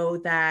know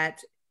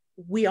that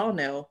we all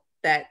know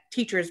that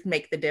teachers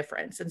make the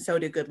difference, and so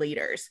do good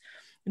leaders.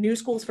 New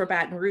Schools for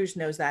Baton Rouge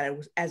knows that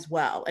as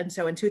well. And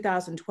so in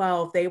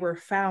 2012, they were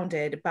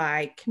founded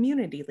by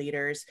community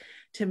leaders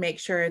to make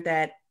sure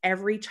that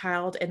every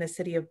child in the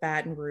city of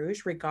Baton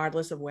Rouge,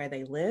 regardless of where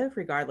they live,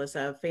 regardless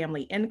of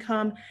family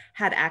income,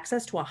 had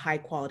access to a high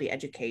quality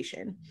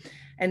education.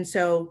 And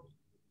so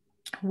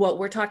what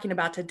we're talking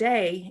about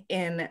today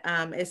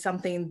is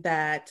something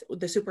that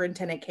the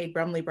superintendent, Kate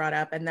Brumley, brought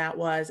up, and that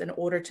was, in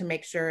order to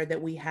make sure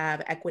that we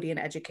have equity in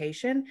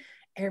education,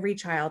 every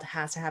child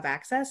has to have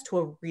access to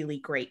a really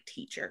great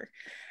teacher.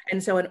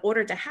 And so in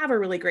order to have a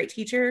really great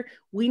teacher,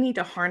 we need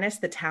to harness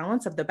the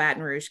talents of the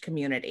Baton Rouge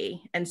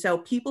community. And so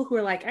people who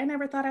are like, I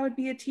never thought I would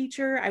be a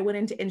teacher, I went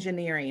into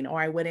engineering, or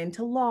I went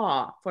into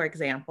law, for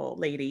example,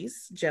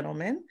 ladies,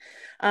 gentlemen.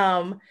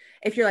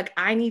 If you're like,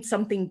 I need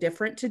something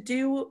different to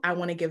do, I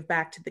want to give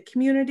back to the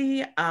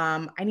community,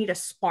 I need a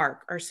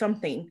spark or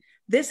something,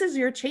 this is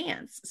your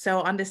chance.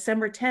 So on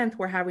December 10th,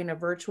 we're having a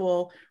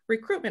virtual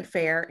recruitment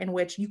fair in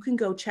which you can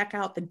go check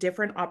out the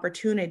different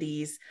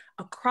opportunities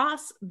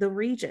across the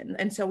region.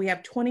 And so we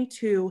have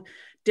 22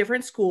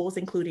 different schools,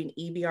 including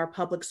EBR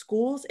Public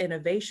Schools,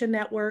 Innovation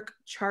Network,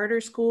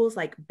 charter schools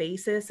like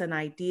Basis and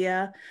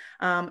Idea,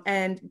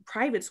 and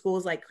private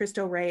schools like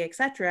Cristo Rey, et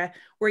cetera,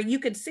 where you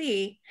could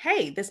see,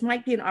 hey, this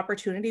might be an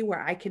opportunity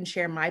where I can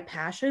share my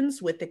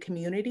passions with the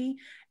community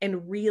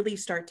and really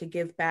start to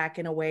give back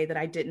in a way that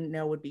I didn't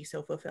know would be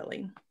so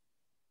fulfilling.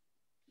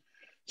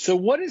 So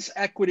what is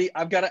equity?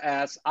 I've got to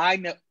ask, I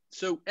know,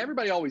 so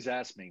everybody always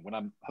asks me when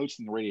I'm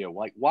hosting the radio,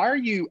 like, why are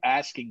you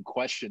asking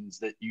questions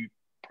that you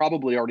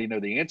probably already know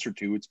the answer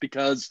to? It's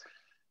because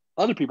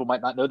other people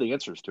might not know the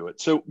answers to it.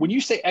 So when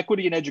you say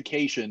equity in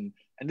education,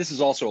 and this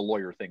is also a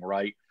lawyer thing,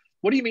 right?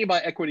 What do you mean by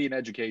equity in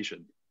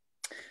education?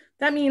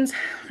 That means,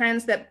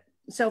 friends, that,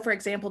 so for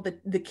example,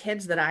 the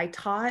kids that I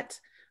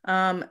taught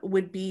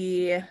would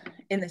be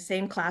in the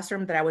same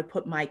classroom that I would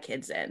put my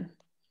kids in.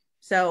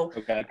 So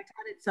okay. I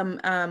taught at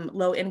some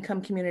low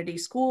income community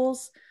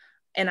schools,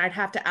 and I'd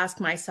have to ask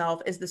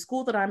myself, is the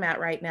school that I'm at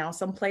right now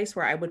someplace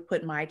where I would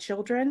put my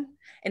children?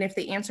 And if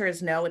the answer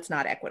is no, it's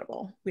not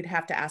equitable. We'd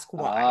have to ask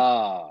why.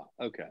 Ah,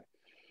 okay.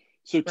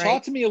 So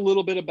talk to me a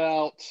little bit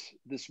about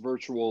this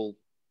virtual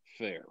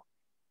fair.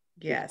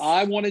 Yes. If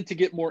I wanted to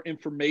get more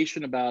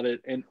information about it,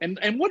 and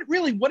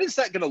what is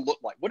that going to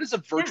look like? What does a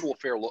virtual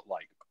fair look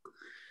like?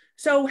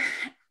 So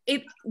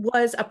it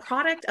was a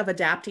product of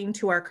adapting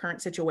to our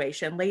current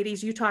situation.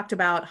 Ladies, you talked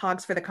about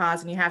Hogs for the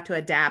Cause, and you have to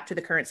adapt to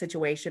the current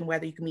situation,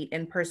 whether you can meet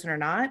in person or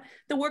not.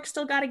 The work's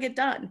still got to get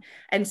done.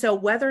 And so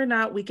whether or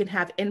not we can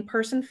have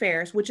in-person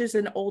fairs, which is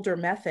an older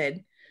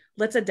method,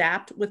 let's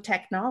adapt with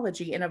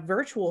technology. And a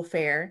virtual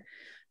fair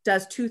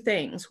does two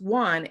things.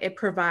 One, it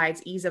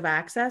provides ease of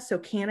access. So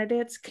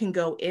candidates can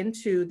go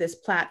into this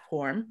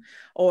platform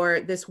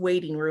or this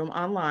waiting room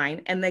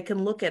online, and they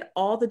can look at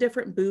all the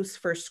different booths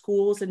for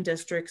schools and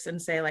districts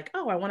and say like,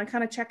 oh, I want to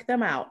kind of check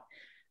them out.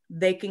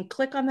 They can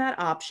click on that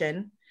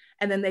option,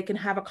 and then they can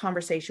have a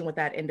conversation with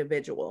that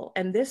individual.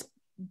 And this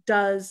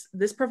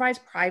provides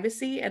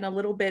privacy and a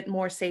little bit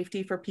more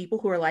safety for people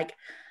who are like,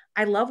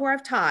 I love where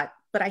I've taught,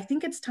 but I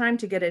think it's time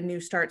to get a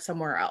new start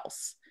somewhere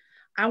else.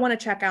 I want to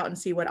check out and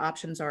see what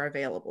options are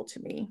available to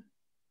me.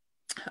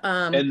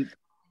 And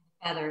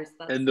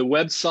the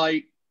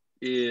website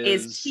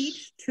is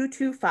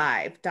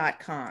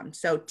teach225.com.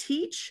 So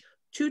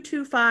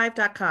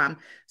teach225.com.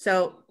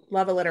 So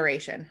love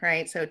alliteration,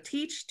 right? So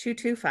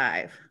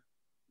teach225.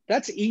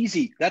 That's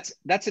easy. That's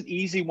an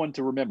easy one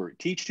to remember.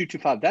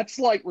 Teach225. That's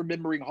like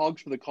remembering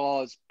Hogs for the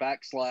Cause /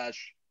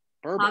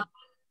 Bourbon.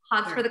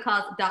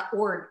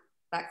 Hogsforthecause.org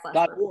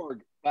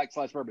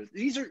 / Bourbon.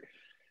 These are,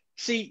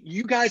 see,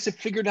 you guys have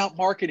figured out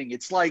marketing.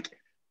 It's like,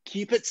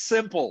 keep it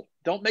simple.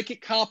 Don't make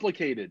it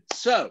complicated.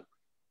 So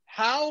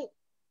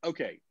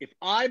if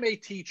I'm a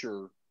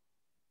teacher,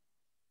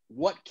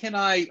 what can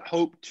I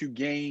hope to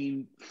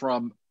gain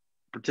from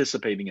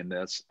participating in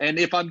this? And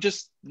if I'm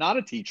just not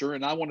a teacher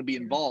and I want to be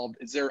involved,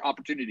 is there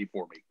opportunity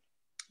for me?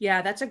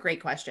 Yeah, that's a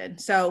great question.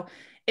 So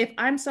if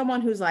I'm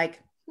someone who's like,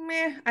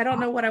 I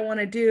don't know what I want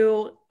to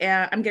do.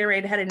 I'm getting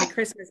ready to head into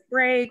Christmas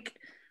break.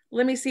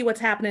 Let me see what's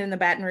happening in the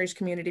Baton Rouge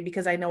community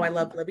because I know I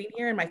love living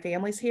here and my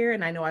family's here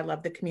and I know I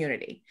love the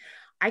community.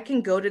 I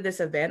can go to this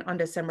event on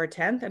December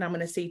 10th and I'm going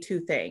to see two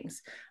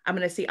things. I'm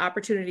going to see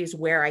opportunities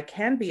where I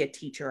can be a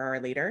teacher or a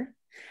leader.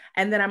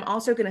 And then I'm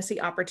also going to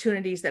see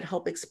opportunities that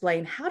help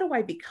explain how do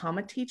I become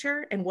a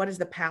teacher and what is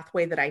the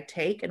pathway that I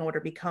take in order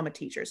to become a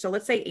teacher. So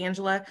let's say,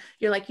 Angela,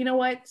 you're like, you know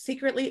what?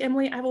 Secretly,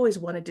 Emily, I've always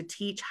wanted to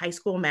teach high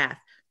school math.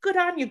 good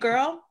on you,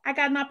 girl. I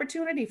got an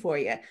opportunity for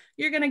you.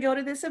 You're going to go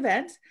to this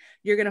event.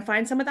 You're going to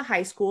find some of the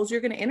high schools.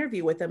 You're going to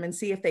interview with them and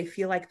see if they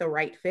feel like the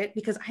right fit,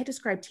 because I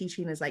describe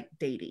teaching as like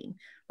dating,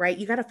 right?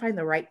 You got to find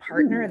the right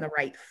partner and the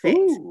right fit.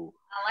 Ooh.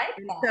 I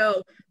like that.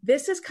 So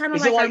this is kind of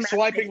Is like, it like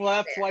swiping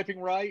left, swiping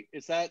right?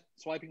 Is that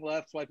swiping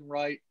left, swiping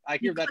right? I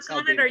hear that's how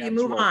it or you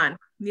move on.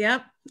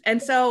 Yep.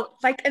 And so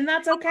like, and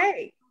that's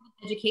okay.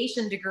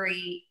 Education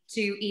degree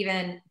to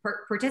even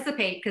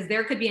participate, because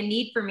there could be a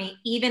need for me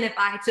even if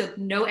I took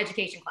no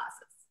education classes.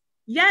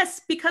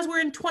 Yes, because we're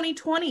in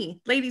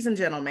 2020, ladies and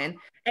gentlemen,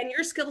 and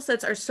your skill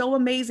sets are so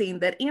amazing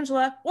that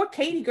Angela or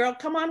Katie, girl,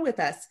 come on with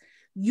us.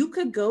 You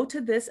could go to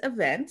this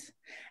event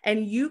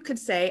and you could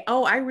say,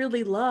 oh, I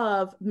really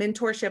love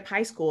Mentorship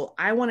High School.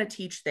 I want to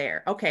teach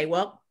there. Okay,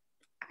 well,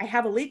 I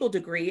have a legal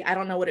degree. I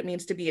don't know what it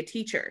means to be a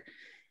teacher.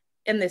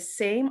 In the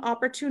same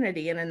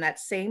opportunity and in that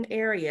same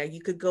area,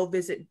 you could go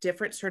visit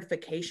different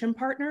certification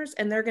partners,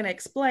 and they're going to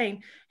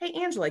explain, hey,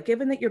 Angela,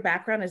 given that your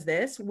background is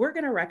this, we're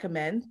going to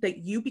recommend that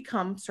you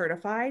become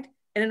certified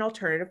in an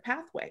alternative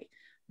pathway.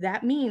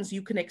 That means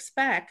you can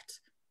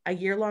expect a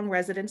year-long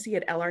residency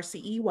at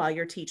LRCE while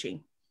you're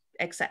teaching,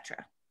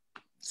 etc.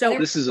 So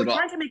this is we're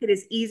trying to make it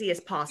as easy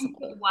as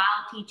possible. While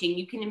teaching,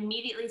 you can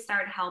immediately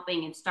start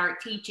helping and start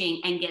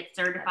teaching and get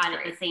certified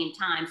at the same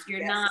time. So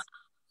you're not.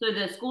 So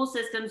the school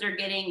systems are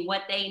getting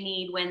what they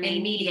need when they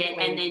need it,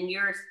 and then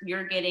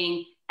you're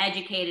getting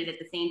educated at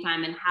the same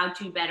time and how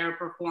to better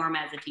perform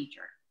as a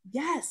teacher.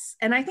 Yes,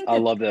 and I think I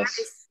love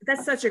this.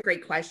 That's such a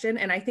great question,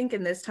 and I think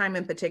in this time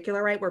in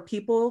particular, right, where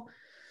people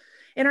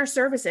in our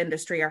service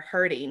industry are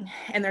hurting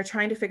and they're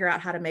trying to figure out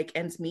how to make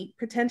ends meet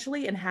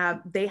potentially, and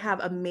they have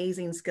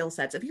amazing skill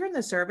sets. If you're in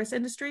the service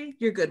industry,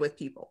 you're good with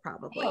people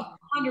probably.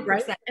 100%.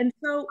 Right? And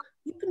so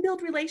you can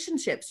build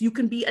relationships. You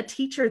can be a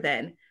teacher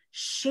then.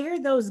 Share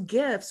those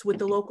gifts with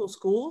the local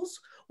schools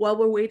while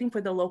we're waiting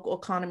for the local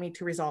economy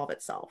to resolve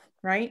itself,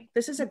 right?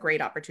 This is a great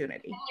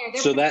opportunity.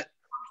 So that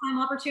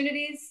part-time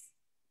opportunities.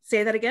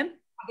 Say that again.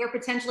 Are there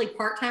potentially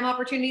part-time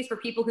opportunities for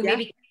people who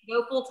maybe can't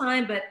go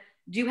full-time, but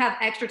do have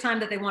extra time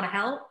that they want to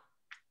help?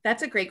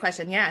 That's a great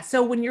question. Yeah.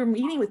 So when you're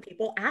meeting with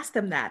people, ask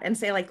them that and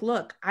say like,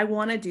 look, I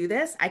want to do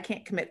this. I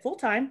can't commit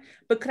full-time,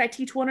 but could I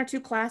teach 1 or 2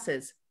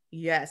 classes?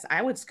 Yes,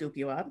 I would scoop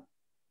you up.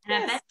 And I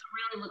bet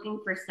they're really looking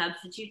for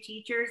substitute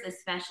teachers,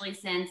 especially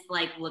since,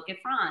 like, look at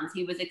Franz.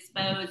 He was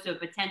exposed to a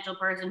potential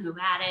person who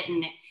had it.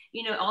 And,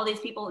 you know, all these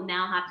people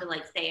now have to,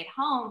 like, stay at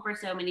home for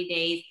so many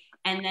days.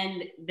 And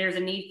then there's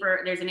an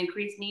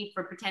increased need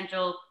for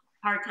potential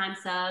part-time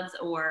subs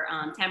or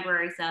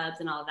temporary subs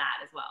and all of that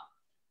as well.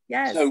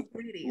 Yes. So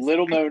ladies,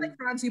 little known. Like,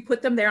 Franz, you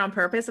put them there on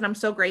purpose. And I'm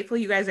so grateful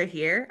you guys are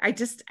here. I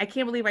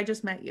can't believe I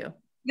just met you.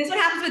 This is what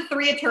happens with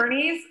 3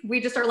 attorneys.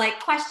 We just are like,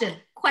 question.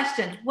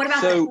 What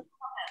about this? This?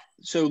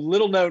 So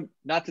little known,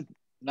 not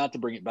to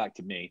bring it back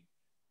to me,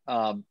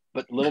 but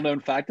little known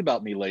fact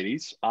about me,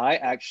 ladies, I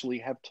actually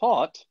have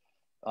taught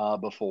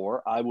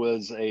before. I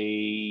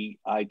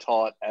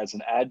taught as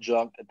an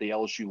adjunct at the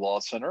LSU Law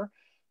Center,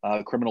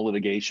 criminal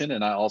litigation,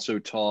 and I also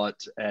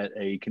taught at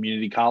a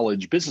community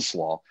college business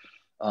law.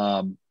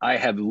 I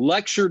have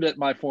lectured at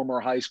my former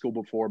high school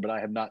before, but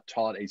I have not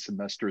taught a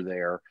semester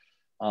there.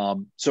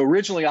 So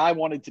originally I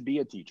wanted to be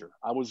a teacher.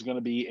 I was going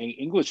to be an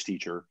English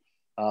teacher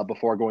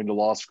before going to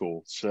law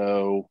school.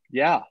 So,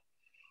 yeah.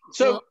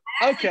 So,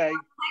 okay.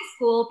 High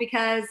school,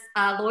 because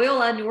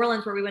Loyola, New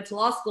Orleans, where we went to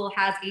law school,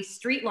 has a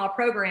street law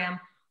program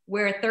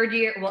where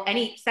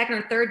any second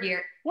or third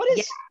year. What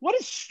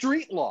is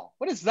street law?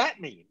 What does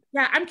that mean?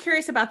 Yeah, I'm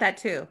curious about that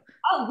too.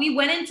 Oh, we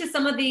went into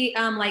some of the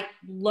like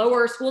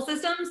lower school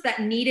systems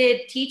that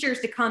needed teachers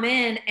to come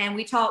in, and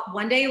we taught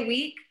 1 day a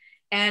week.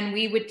 And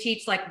we would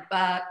teach, like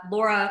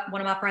Laura, one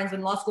of my friends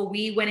in law school,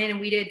 we went in and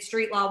we did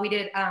street law. We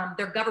did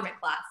their government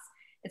class.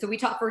 And so we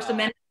taught First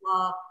Amendment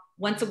law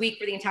once a week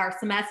for the entire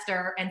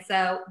semester. And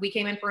so we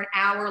came in for an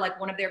hour, like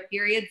one of their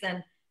periods.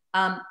 And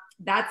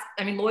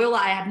Loyola,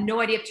 I have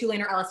no idea if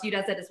Tulane or LSU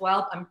does it as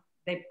well.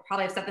 They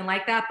probably have something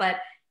like that. But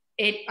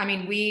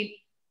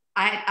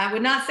I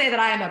would not say that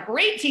I am a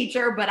great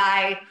teacher, but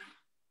I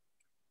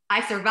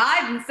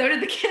survived, and so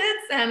did the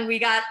kids. And we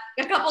got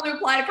a couple to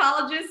apply to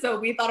colleges. So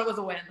we thought it was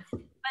a win.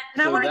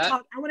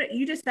 And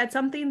you just said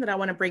something that I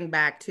want to bring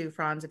back to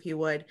Franz, if you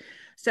would.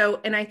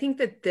 So, and I think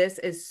that this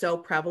is so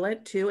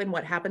prevalent too. And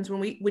what happens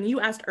when you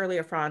asked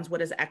earlier, Franz, what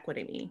does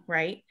equity mean?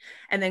 Right.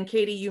 And then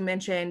Katie, you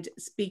mentioned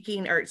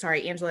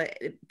Angela,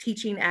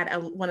 teaching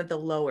at one of the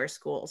lower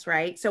schools,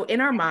 right? So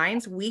in our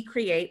minds, we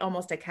create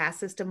almost a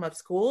caste system of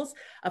schools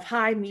of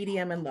high,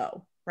 medium, and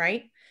low,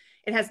 right?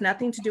 It has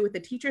nothing to do with the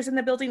teachers in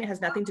the building. It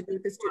has nothing to do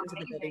with the students in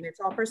the building.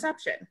 It's all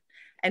perception.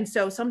 And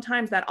so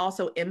sometimes that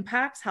also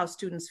impacts how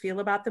students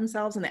feel about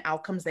themselves and the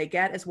outcomes they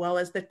get, as well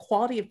as the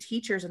quality of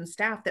teachers and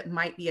staff that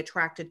might be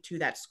attracted to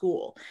that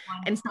school.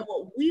 And so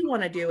what we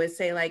want to do is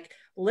say, like,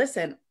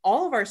 listen,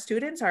 all of our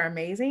students are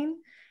amazing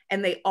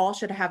and they all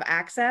should have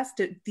access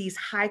to these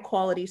high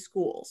quality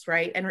schools,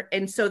 right?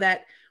 And so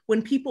that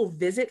when people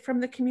visit from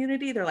the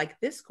community, they're like,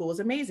 this school is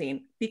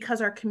amazing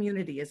because our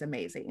community is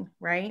amazing,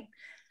 right?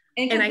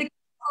 And the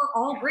are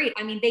all great.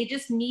 I mean, they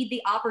just need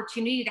the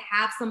opportunity to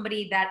have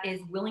somebody that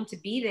is willing to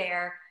be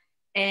there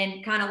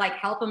and kind of like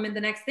help them in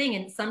the next thing.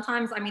 And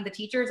sometimes, I mean, the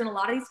teachers in a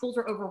lot of these schools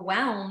are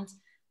overwhelmed,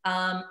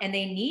 and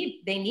they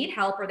need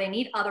help, or they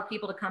need other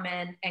people to come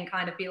in and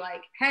kind of be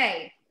like,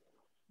 hey,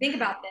 think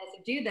about this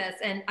and do this.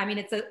 And I mean,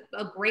 it's a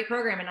great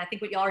program. And I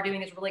think what y'all are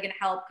doing is really going to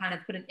help kind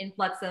of put an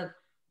influx of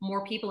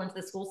more people into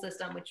the school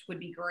system, which would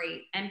be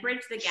great. And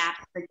bridge the gap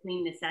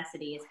between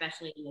necessity,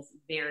 especially in this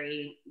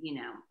very,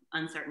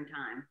 uncertain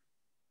time.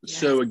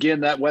 So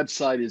again, that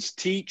website is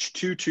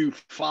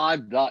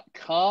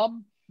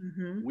teach225.com.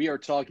 We are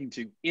talking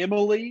to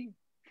Emily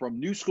from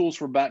New Schools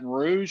for Baton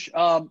Rouge.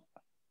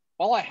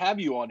 While I have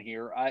you on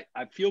here, I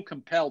feel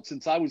compelled,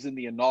 since I was in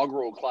the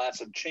inaugural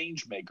class of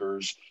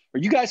Changemakers. Are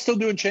you guys still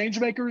doing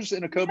Changemakers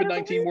in a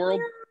COVID-19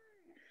 world?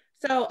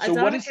 So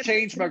what is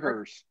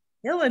Changemakers?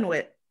 Dealing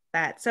with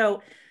that.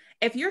 So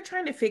if you're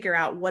trying to figure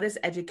out what does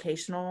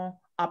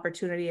educational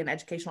opportunity and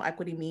educational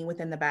equity mean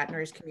within the Baton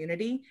Rouge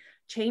community,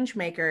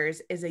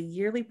 Changemakers is a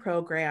yearly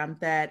program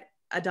that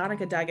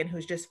Adonica Duggan,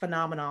 who's just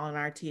phenomenal on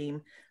our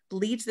team,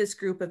 leads this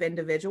group of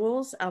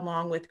individuals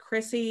along with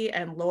Chrissy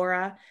and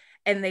Laura,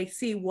 and they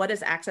see what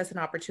does access and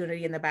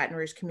opportunity in the Baton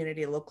Rouge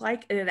community look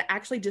like. And it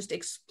actually just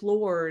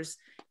explores,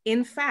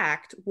 in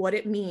fact, what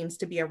it means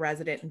to be a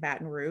resident in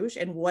Baton Rouge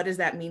and what does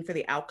that mean for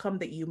the outcome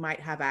that you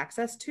might have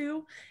access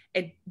to,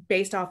 it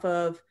based off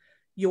of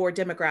your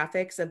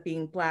demographics of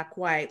being Black,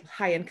 white,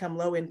 high income,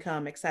 low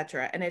income, et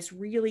cetera. And it's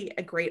really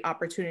a great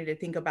opportunity to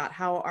think about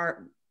how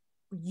are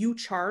you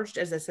charged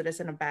as a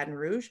citizen of Baton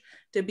Rouge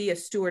to be a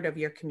steward of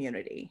your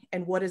community,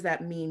 and what does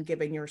that mean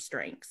given your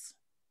strengths?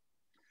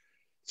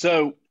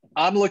 So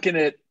I'm looking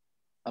at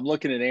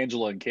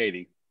Angela and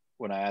Katie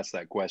when I ask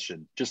that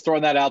question. Just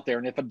throwing that out there.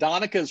 And if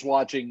Adonica is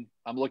watching,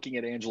 I'm looking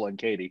at Angela and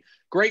Katie.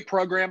 Great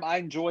program. I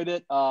enjoyed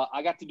it.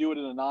 I got to do it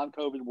in a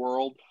non-COVID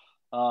world.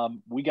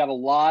 We got a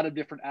lot of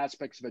different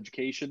aspects of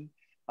education.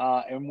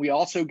 And we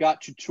also got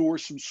to tour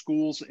some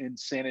schools in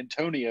San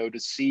Antonio to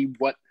see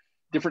what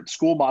different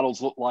school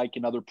models look like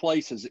in other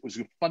places. It was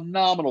a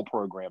phenomenal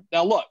program.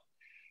 Now, look,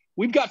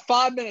 we've got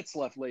 5 minutes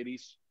left,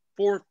 ladies.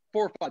 4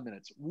 or 5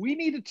 minutes. We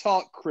need to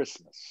talk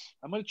Christmas.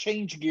 I'm going to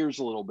change gears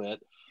a little bit.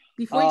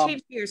 Before you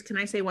change gears, can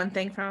I say one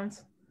thing,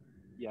 Franz?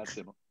 Yes,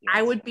 Emma.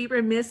 I would be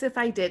remiss if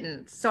I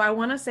didn't. So I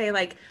want to say,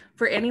 like,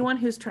 for anyone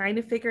who's trying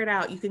to figure it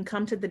out, you can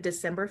come to the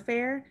December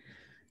fair,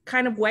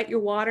 kind of wet your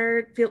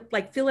water,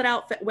 feel it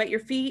out, wet your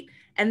feet.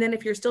 And then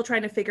if you're still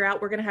trying to figure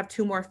out, we're going to have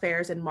 2 more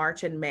fairs in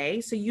March and May.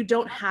 So you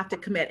don't have to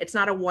commit. It's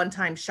not a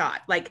one-time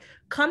shot. Like,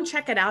 come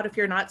check it out if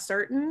you're not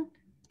certain.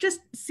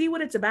 Just see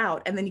what it's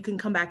about, and then you can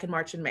come back in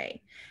March and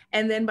May.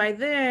 And then by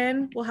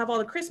then, we'll have all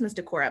the Christmas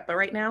decor up. But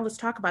right now, let's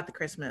talk about the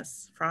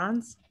Christmas.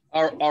 Franz?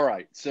 All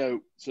right.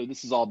 So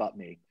this is all about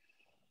me.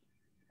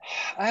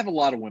 I have a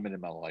lot of women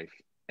in my life.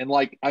 And,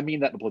 like, I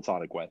mean that in a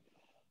platonic way.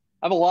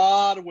 I have a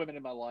lot of women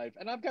in my life,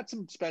 and I've got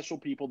some special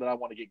people that I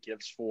want to get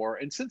gifts for.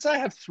 And since I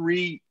have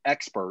 3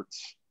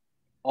 experts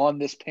on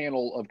this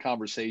panel of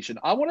conversation,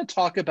 I want to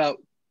talk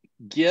about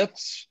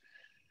gifts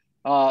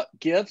for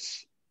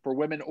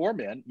women or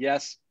men.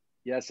 Yes,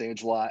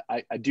 Angela,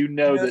 I do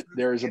know that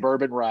there is a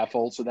bourbon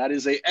raffle, so that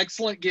is an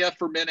excellent gift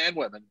for men and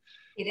women.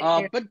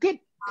 But good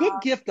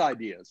gift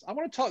ideas. I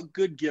want to talk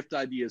good gift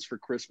ideas for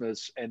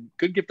Christmas and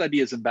good gift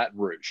ideas in Baton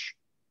Rouge.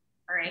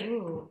 All right.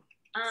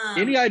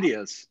 Any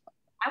ideas?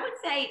 I would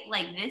say,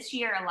 like, this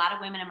year, a lot of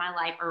women in my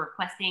life are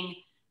requesting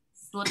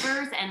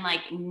slippers and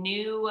like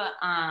new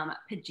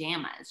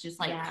pajamas, just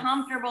like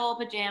comfortable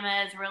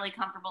pajamas, really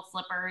comfortable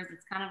slippers.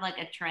 It's kind of like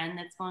a trend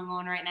that's going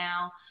on right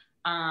now.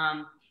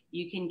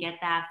 You can get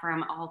that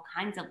from all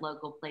kinds of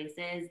local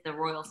places. The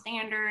Royal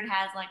Standard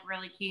has like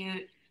really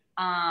cute.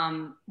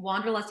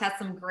 Wanderlust has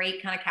some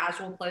great kind of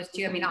casual clothes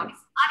too. I mean,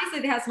 obviously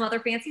they have some other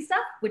fancy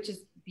stuff, which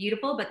is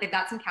beautiful, but they've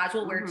got some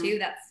casual wear too.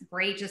 That's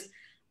great. Just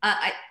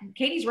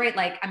Katie's right.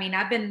 Like, I mean,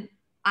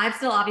 I've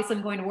still obviously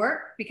I'm going to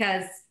work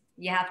because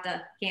you have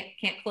to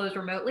can't close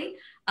remotely.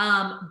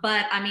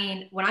 But I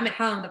mean, when I'm at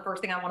home, the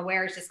first thing I want to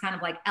wear is just kind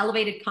of like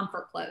elevated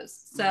comfort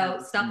clothes. So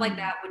stuff like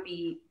that would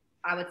be,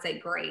 I would say,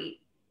 great.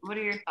 What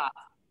are your thoughts?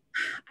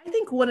 I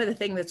think one of the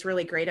things that's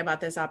really great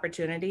about this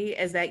opportunity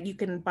is that you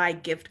can buy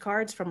gift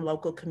cards from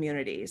local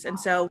communities. And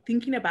so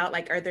thinking about,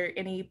 like, are there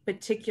any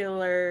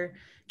particular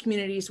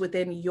communities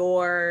within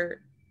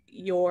your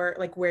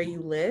like where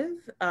you live,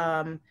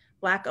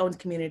 Black owned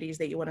communities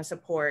that you want to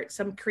support,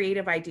 some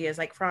creative ideas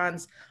like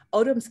Franz,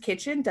 Odom's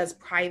Kitchen does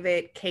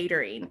private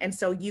catering. And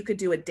so you could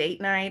do a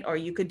date night, or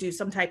you could do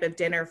some type of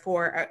dinner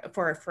for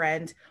a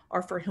friend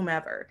or for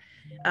whomever.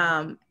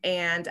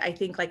 And I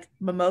think like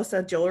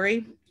mimosa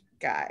jewelry,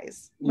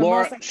 guys.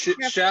 Laura,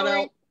 shout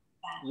out.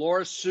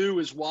 Laura Sue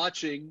is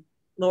watching.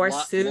 Laura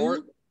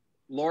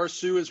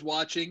Sue is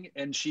watching,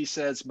 and she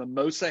says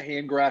mimosa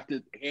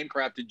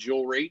handcrafted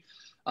jewelry.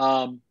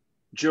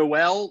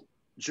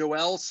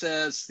 Joelle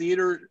says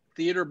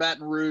theater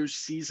Baton Rouge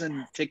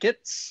season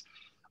tickets,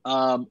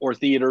 or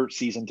theater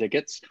season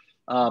tickets.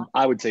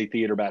 I would say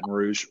theater Baton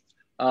Rouge.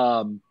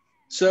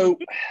 So,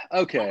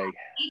 okay.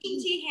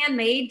 H&T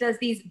Handmade does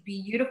these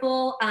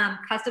beautiful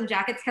custom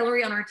jackets.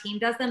 Hillary on our team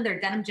does them. They're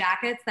denim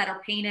jackets that are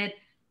painted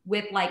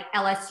with like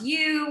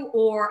LSU,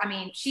 or I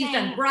mean, she's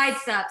done bride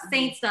stuff,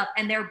 saint stuff,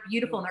 and they're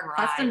beautiful and they're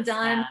custom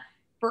done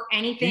for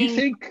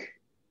anything.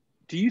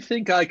 Do you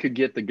think I could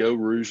get the Geaux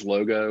Rouge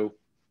logo?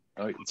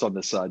 Oh, it's on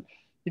this side.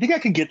 You think I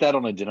could get that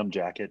on a denim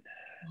jacket?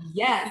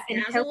 Yes.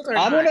 And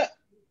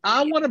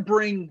I want to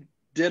bring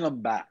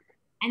denim back.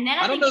 And then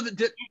I don't know that it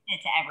to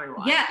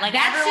everyone. Yeah, like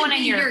everyone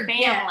in your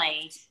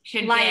family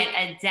should get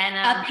a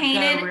denim,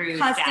 painted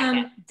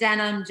custom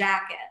denim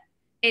jacket.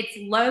 It's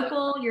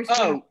local.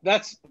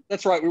 That's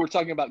right. We were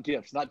talking about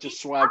gifts, not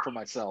just swag for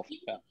myself.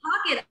 Yeah.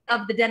 Pocket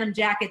of the denim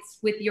jackets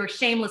with your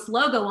shameless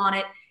logo on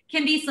it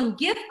can be some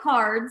gift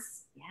cards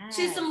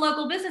to some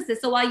local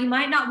businesses. So while you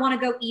might not want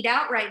to go eat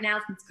out right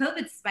now since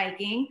COVID's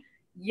spiking,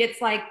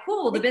 it's like,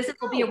 cool, the business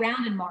will be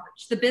around in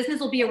March. The business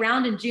will be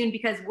around in June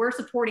because we're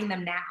supporting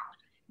them now.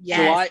 Yes.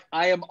 So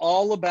I am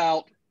all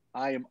about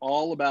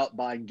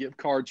buying gift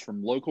cards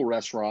from local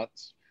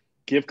restaurants,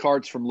 gift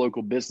cards from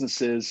local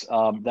businesses.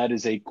 That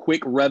is a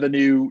quick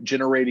revenue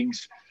generating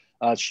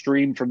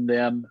stream from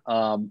them.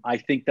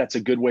 I think that's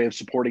a good way of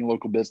supporting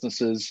local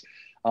businesses.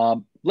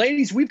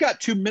 Ladies, we've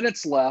got 2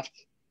 minutes left.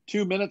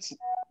 2 minutes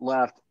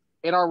left.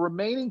 In our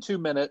remaining 2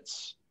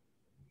 minutes,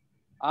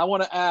 I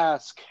want to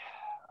ask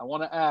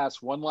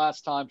one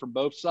last time from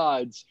both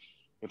sides,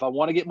 if I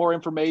want to get more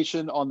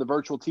information on the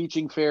virtual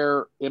teaching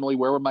fair, Emily,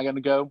 where am I going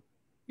to go?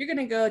 You're going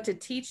to go to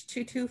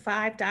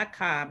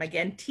teach225.com.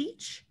 Again,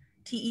 teach,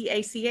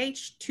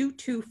 TEACH,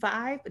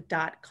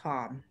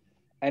 225.com.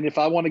 And if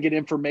I want to get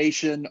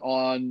information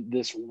on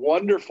this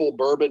wonderful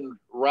bourbon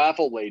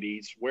raffle,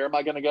 ladies, where am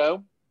I going to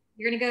go?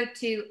 You're going to go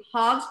to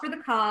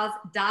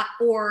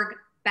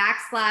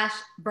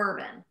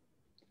hogsforthecause.org/bourbon.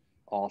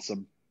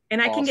 Awesome.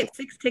 And I can get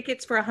 6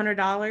 tickets for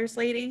 $100,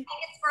 lady.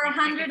 Tickets for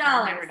 $100.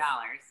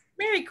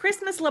 Merry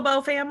Christmas,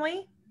 LeBeaux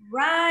family.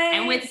 Right.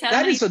 And with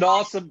that is an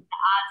awesome. The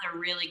odds are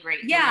really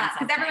great. Yeah,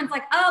 because everyone's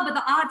like, oh, but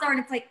the odds are, and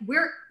it's like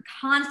we're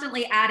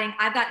constantly adding.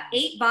 I've got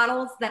 8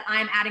 bottles that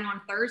I'm adding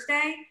on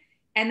Thursday,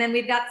 and then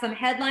we've got some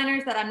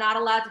headliners that I'm not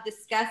allowed to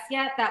discuss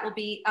yet that will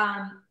be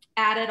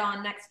added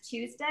on next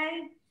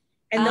Tuesday.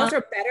 And those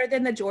are better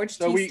than the George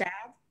T. Stab.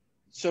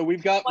 So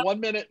we've got 1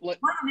 minute. One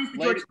of them is the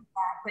George T. Stab,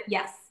 but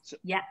yes.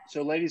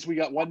 So ladies, we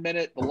got 1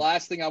 minute. The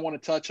last thing I want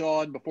to touch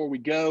on before we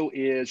go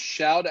is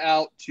shout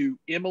out to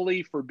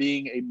Emily for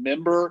being a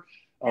member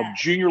of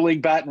Junior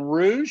League Baton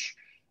Rouge.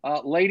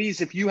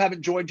 Ladies, if you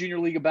haven't joined Junior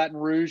League of Baton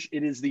Rouge,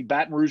 it is the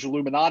Baton Rouge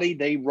Illuminati.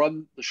 They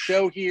run the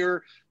show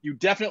here. You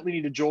definitely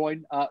need to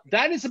join.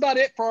 That is about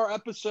it for our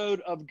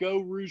episode of Geaux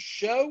Rouge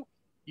Show.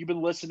 You've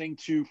been listening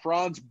to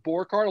Franz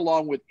Borchardt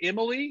along with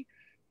Emily,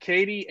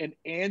 Katie, and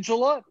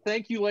Angela.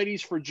 Thank you,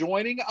 ladies, for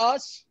joining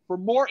us. For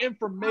more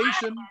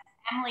information.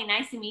 Emily,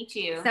 nice to meet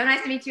you. So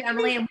nice to meet you,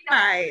 Emily. And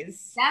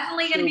guys,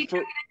 definitely going to be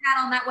checking that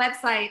on that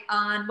website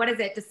on, what is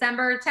it,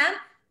 December 10th?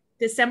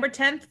 December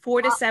 10th,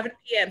 4 to 7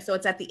 p.m. So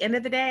it's at the end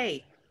of the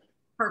day.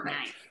 Perfect.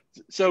 Nice.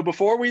 So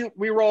before we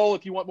roll,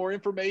 if you want more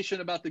information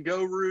about the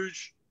Geaux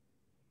Rouge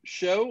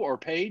show or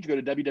page, go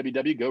to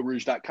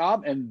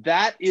www.geauxrouge.com. And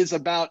that is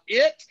about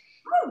it.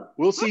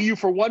 We'll see you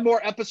for one more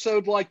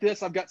episode like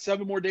this. I've got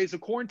 7 more days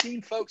of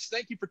quarantine, folks.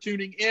 Thank you for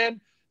tuning in.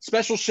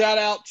 Special shout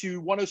out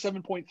to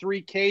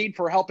 107.3 Cade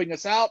for helping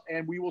us out,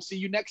 and we will see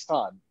you next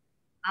time.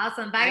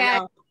 Awesome. Bye,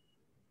 guys.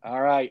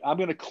 All right. I'm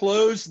going to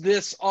close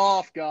this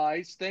off,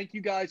 guys. Thank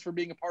you guys for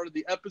being a part of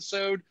the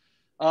episode.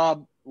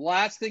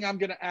 Last thing I'm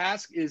going to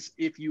ask is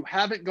if you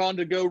haven't gone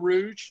to Geaux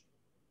Rouge,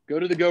 go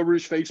to the Geaux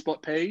Rouge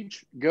Facebook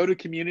page, go to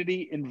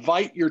community,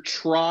 invite your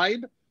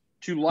tribe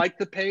to like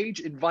the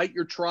page, invite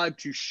your tribe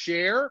to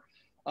share.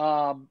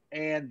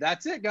 And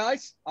that's it,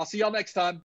 guys. I'll see y'all next time.